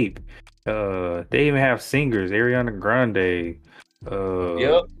saying? Bape. They even have singers, Ariana Grande.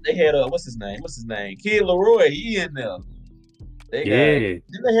 Yep, they had what's his name? What's his name? Kid Leroy. He in there. They got. Yeah,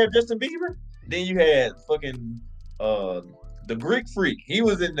 Didn't they have Justin Bieber? Then you had fucking uh the Greek Freak. He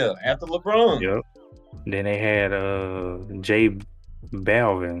was in there after LeBron. yep. Then they had J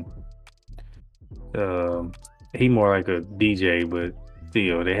Balvin. Um, he more like a DJ, but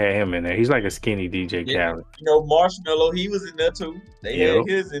they had him in there. He's like a skinny DJ Yeah, Khaled. Marshmallow. He was in there too. They had Yep,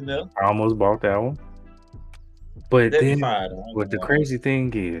 his in there. I almost bought that one. But That'd be then, fine. Though, I ain't what gonna the lie. crazy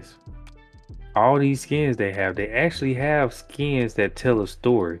thing is, all these skins they actually have skins that tell a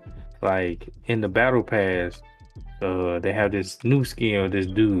story. Like in the battle pass, they have this new skin of this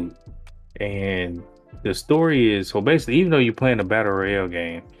dude, and the story is so basically, even though you're playing a battle royale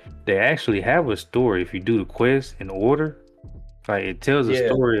game, they actually have a story if you do the quest in order. Like it tells a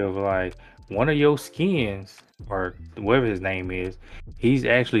story of like one of your skins or whatever his name is, he's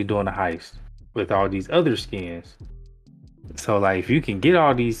actually doing a heist with all these other skins. So like if you can get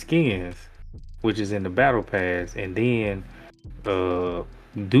all these skins, which is in the battle pass, and then do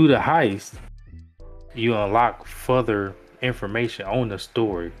the heist, you unlock further information on the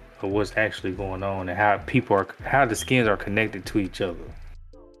story of what's actually going on and how the skins are connected to each other.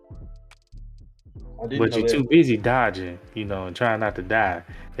 But you're too busy dodging, and trying not to die,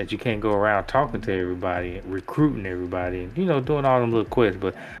 that you can't go around talking to everybody, recruiting everybody, and doing all them little quests.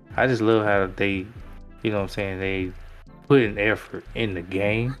 But I just love how they, what I'm saying, they put an effort in the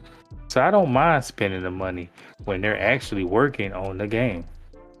game. So I don't mind spending the money when they're actually working on the game.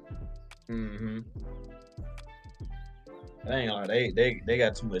 Mm-hmm. Dang, they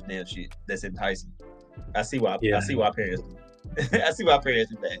got too much damn shit that's enticing. I see why parents do. I see why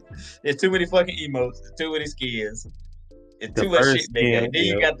parents do that. There's too many fucking emotes, too many skins, and too much shit they got. Then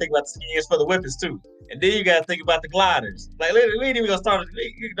you gotta think about the skins for the weapons too. And then you gotta think about the gliders. Like literally, we ain't even gonna start.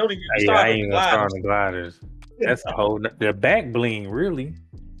 Don't even start on the gliders. Start on the gliders. That's a whole. They're back bling, really.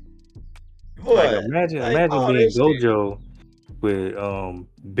 Boy, like imagine being Gojo with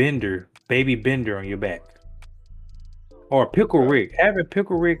baby Bender on your back, or Pickle Rick. Having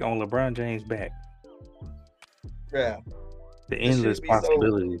Pickle Rick on LeBron James' back. Yeah, the endless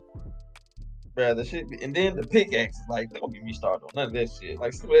possibilities. Bro, the shit, and then the pickaxe, like, don't get me started on none of that shit.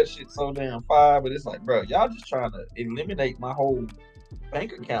 Like, some of that shit so damn fire, but it's like, bro, y'all just trying to eliminate my whole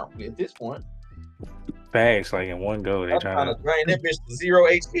bank account at this point. Facts, like in one go, they're trying to drain that bitch to 0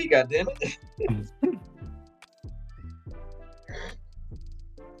 HP. Goddamn it.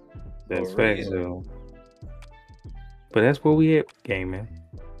 That's facts, though. But that's where we at gaming,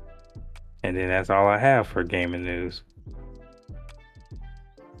 and then that's all I have for gaming news.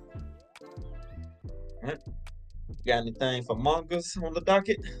 Right. Got anything for mangas on the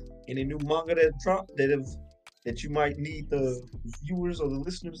docket? Any new manga that dropped that you might need the viewers or the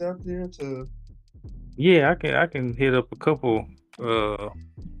listeners out there to? Yeah, I can hit up a couple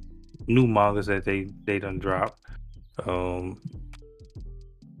new mangas that they done dropped. I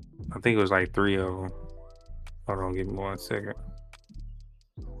think it was like 3 of them. Hold on, give me 1 second.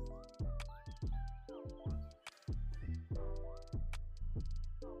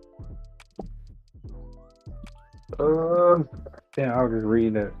 Yeah, I was just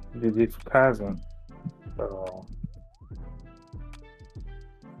reading the Jujutsu Kaisen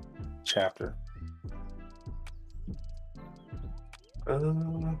chapter.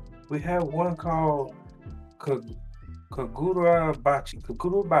 We have one called Kagura Bachi.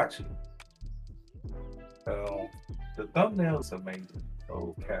 The thumbnail is amazing.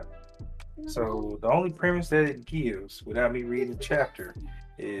 Okay. So the only premise that it gives, without me reading the chapter,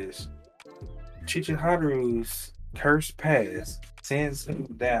 is Chichiharu's cursed past sends him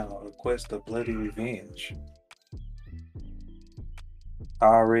down a quest of bloody revenge. I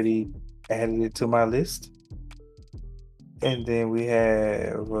already added it to my list. And then we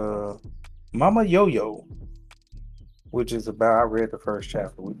have Mama Yo-Yo, which is about, I read the first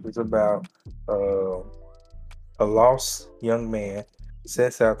chapter, which is about a lost young man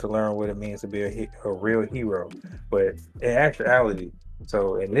sets out to learn what it means to be a real hero. But in actuality,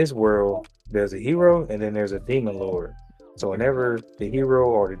 so in this world, there's a hero and then there's a demon lord. So whenever the hero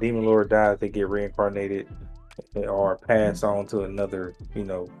or the demon lord dies, they get reincarnated or passed on to another,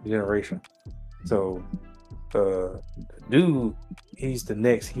 generation. So dude, he's the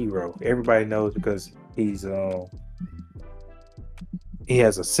next hero. Everybody knows because he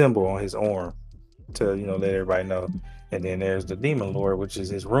has a symbol on his arm to let everybody know. And then there's the demon lord, which is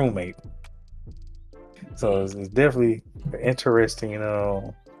his roommate. So it's definitely an interesting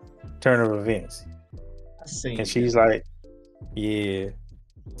turn of events. And she's like, yeah.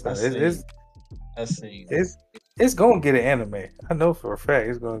 So it's gonna get an anime. I know for a fact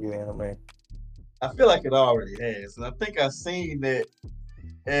it's gonna get an anime. I feel like it already has, and I think I've seen that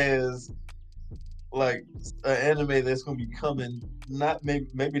as like an anime that's gonna be coming. Not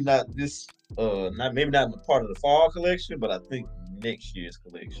maybe not this, not in the part of the fall collection, but I think next year's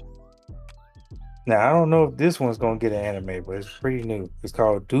collection. Now I don't know if this one's gonna get an anime, but it's pretty new. It's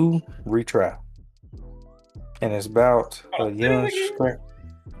called Do Retry, and it's about a young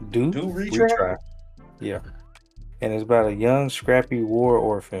Do Retry. Yeah, and it's about a young scrappy war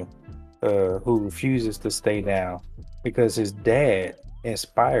orphan who refuses to stay down because his dad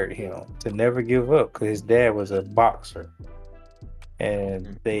inspired him to never give up because his dad was a boxer.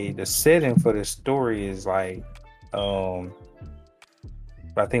 And the setting for the story is like I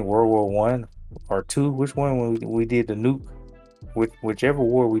think World War I, or 2. Which one when we did the nuke? Whichever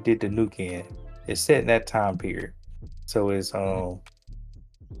war we did the nuke in, it's set in that time period. So it's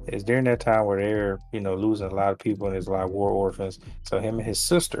during that time where they're losing a lot of people and there's a lot of war orphans. So him and his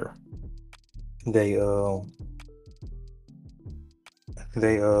sister, they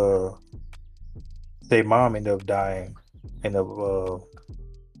they they mom ended up dying in a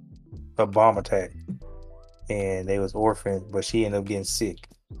bomb attack, and they was orphaned, but she ended up getting sick.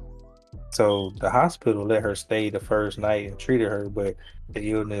 So the hospital let her stay the first night and treated her, but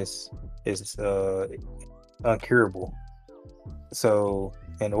the illness is uncurable. So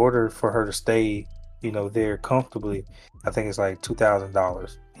in order for her to stay, there comfortably, I think it's like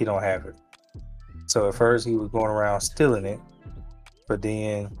 $2,000. He don't have it. So at first he was going around stealing it, but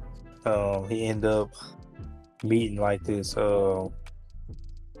then he ended up meeting like this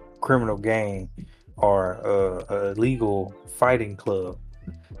criminal gang or a illegal fighting club,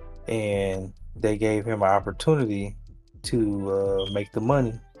 and they gave him an opportunity to make the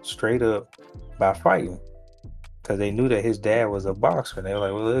money straight up by fighting, because they knew that his dad was a boxer, and they were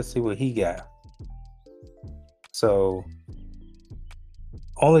like, well, let's see what he got. So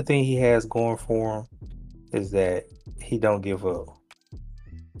only thing he has going for him is that he don't give up.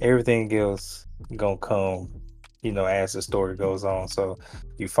 Everything else gonna come, as the story goes on. So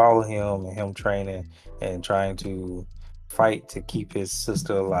you follow him and him training and trying to fight to keep his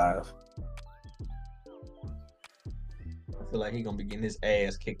sister alive. I feel like he's gonna be getting his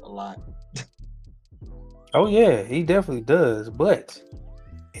ass kicked a lot. Oh yeah, he definitely does, but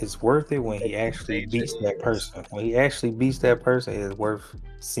it's worth it when he actually beats that person. When he actually beats that person, it's worth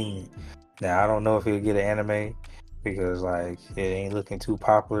seeing. Now I don't know if he'll get an anime because like it ain't looking too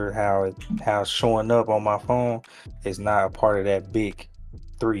popular. How it's showing up on my phone is not a part of that big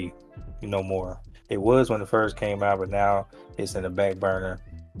 3 no more. It was when it first came out, but now it's in the back burner.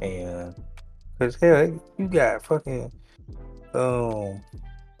 And because hell, you got fucking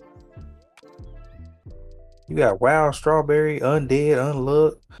you got Wild Strawberry, Undead,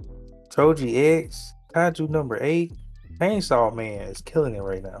 Unluck, Troji X, Kaiju number 8, Chainsaw Man is killing it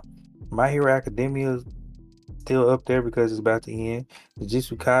right now. My Hero Academia is still up there because it's about to end.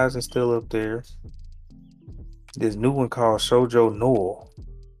 Jujutsu Kaisen is still up there. This new one called Shoujo Noel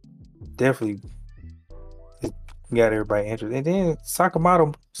definitely got everybody interested. And then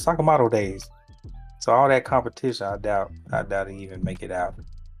Sakamoto Days. So all that competition, I doubt it even make it out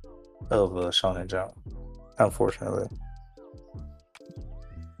of Shonen Jump, unfortunately.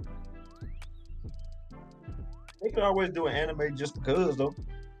 They could always do an anime just because, though.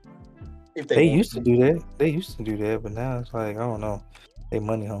 If they used to do that. They used to do that, but now it's like, I don't know. They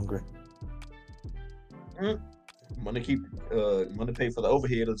money hungry. Money pay for the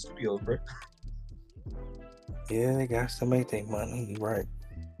overhead of the studios, bro. Yeah, they got to make their money. You're right.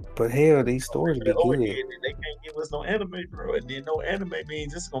 But hell, these stories be good. They can't give us no anime, bro. And then no anime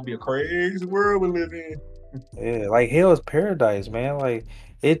means it's gonna be a crazy world we live in. Yeah, like Hell's Paradise, man. Like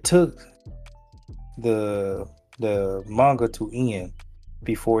it took the manga to end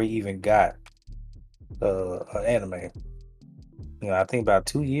before he even got an anime. I think about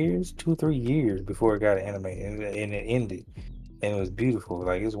 3 years before it got an anime, and it ended, and it was beautiful.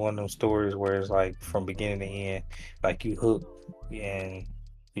 Like it's one of those stories where it's like from beginning to end, like you hook and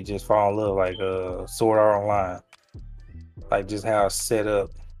you just fall in love, like Sword Art Online, like just how it's set up,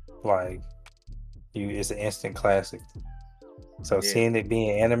 like it's an instant classic. So seeing it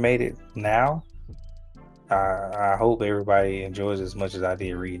being animated now, I hope everybody enjoys it as much as I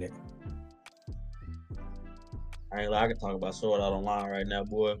did reading it. I can talk about Sword Art Online right now,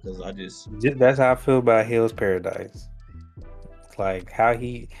 boy, because that's how I feel about Hell's Paradise. Like how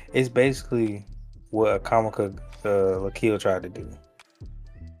it's basically what a Kamika Lakil tried to do,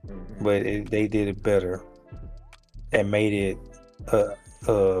 but they did it better and made it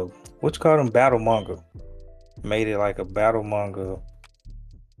what you call them, battle manga. Made it like a battle manga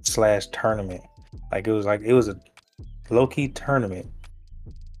 / tournament. Like it was a low-key tournament,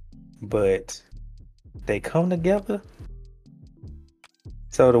 but they come together.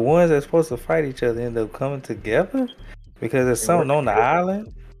 So the ones that's supposed to fight each other end up coming together because there's something on the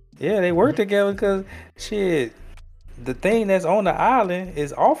island. Yeah, they work together because shit, the thing that's on the island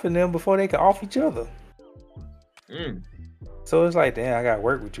is offing them before they can off each other. So it's like, damn, I gotta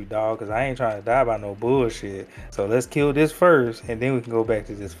work with you, dog, because I ain't trying to die by no bullshit. So let's kill this first, and then we can go back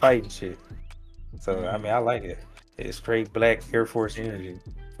to this fighting shit. So I mean, I like it. It's straight black Air Force energy,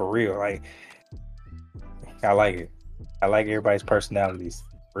 for real. Like, I like it. I like everybody's personalities,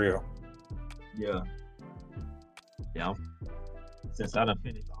 for real. Yeah. Since I done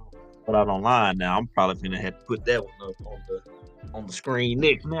finished Sword Art Online now, I'm probably gonna have to put that one up on the screen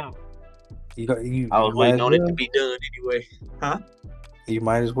next now. I was might waiting as on it to well. be done anyway. Huh? You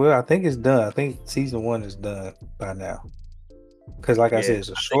might as well. I think it's done. I think season 1 is done by now. Because, like I Yeah, said, it's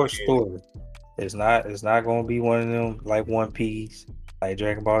a I think short it is. story. It's not. It's not going to be one of them like One Piece, like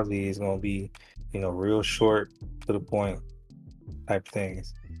Dragon Ball Z. It's going to be, real short to the point type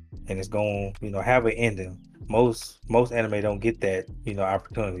things, and it's going to have an ending. Most anime don't get that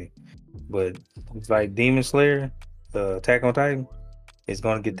opportunity, but it's like Demon Slayer, the Attack on Titan. It's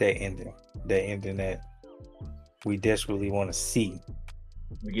going to get that ending that we desperately want to see.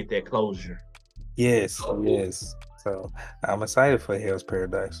 We get that closure. Yes, yes. So I'm excited for Hell's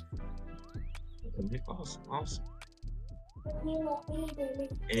Paradise. Awesome, awesome. And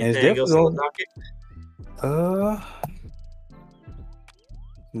it's Anything definitely else on the going. docket?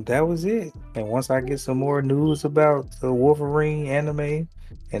 That was it. And once I get some more news about the Wolverine anime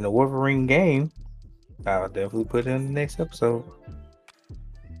and the Wolverine game, I'll definitely put it in the next episode.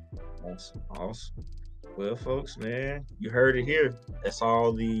 Awesome, awesome. Well, folks, man, you heard it here. That's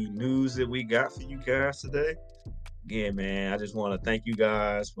all the news that we got for you guys today. Again, man, I just want to thank you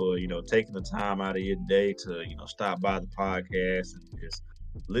guys for taking the time out of your day to stop by the podcast and just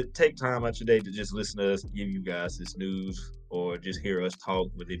take time out your day to just listen to us give you guys this news or just hear us talk,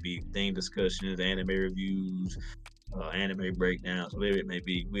 whether it be theme discussions, anime reviews, anime breakdowns, whatever it may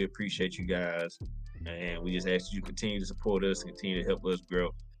be. We appreciate you guys, and we just ask you to continue to support us, continue to help us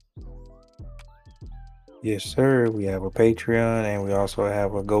grow. Yes, sir. We have a Patreon and we also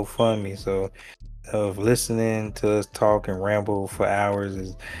have a GoFundMe. So of listening to us talk and ramble for hours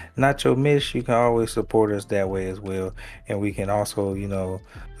is not your miss. You can always support us that way as well. And we can also,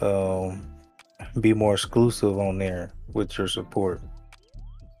 um, be more exclusive on there with your support.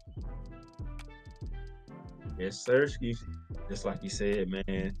 Yes, sir. Just like you said,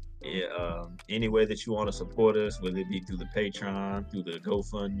 man. Yeah, any way that you want to support us, whether it be through the Patreon, through the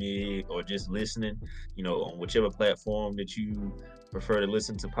GoFundMe, or just listening, on whichever platform that you prefer to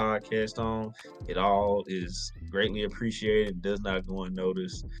listen to podcast on, it all is greatly appreciated. Does not go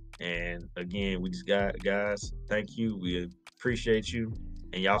unnoticed. And again, we just got guys. Thank you. We appreciate you,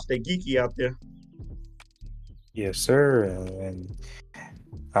 and y'all stay geeky out there. Yes, sir. And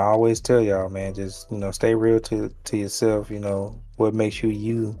I always tell y'all, man, just stay real to yourself. What makes you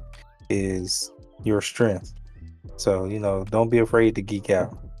you is your strength. So don't be afraid to geek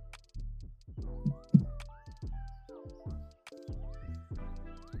out.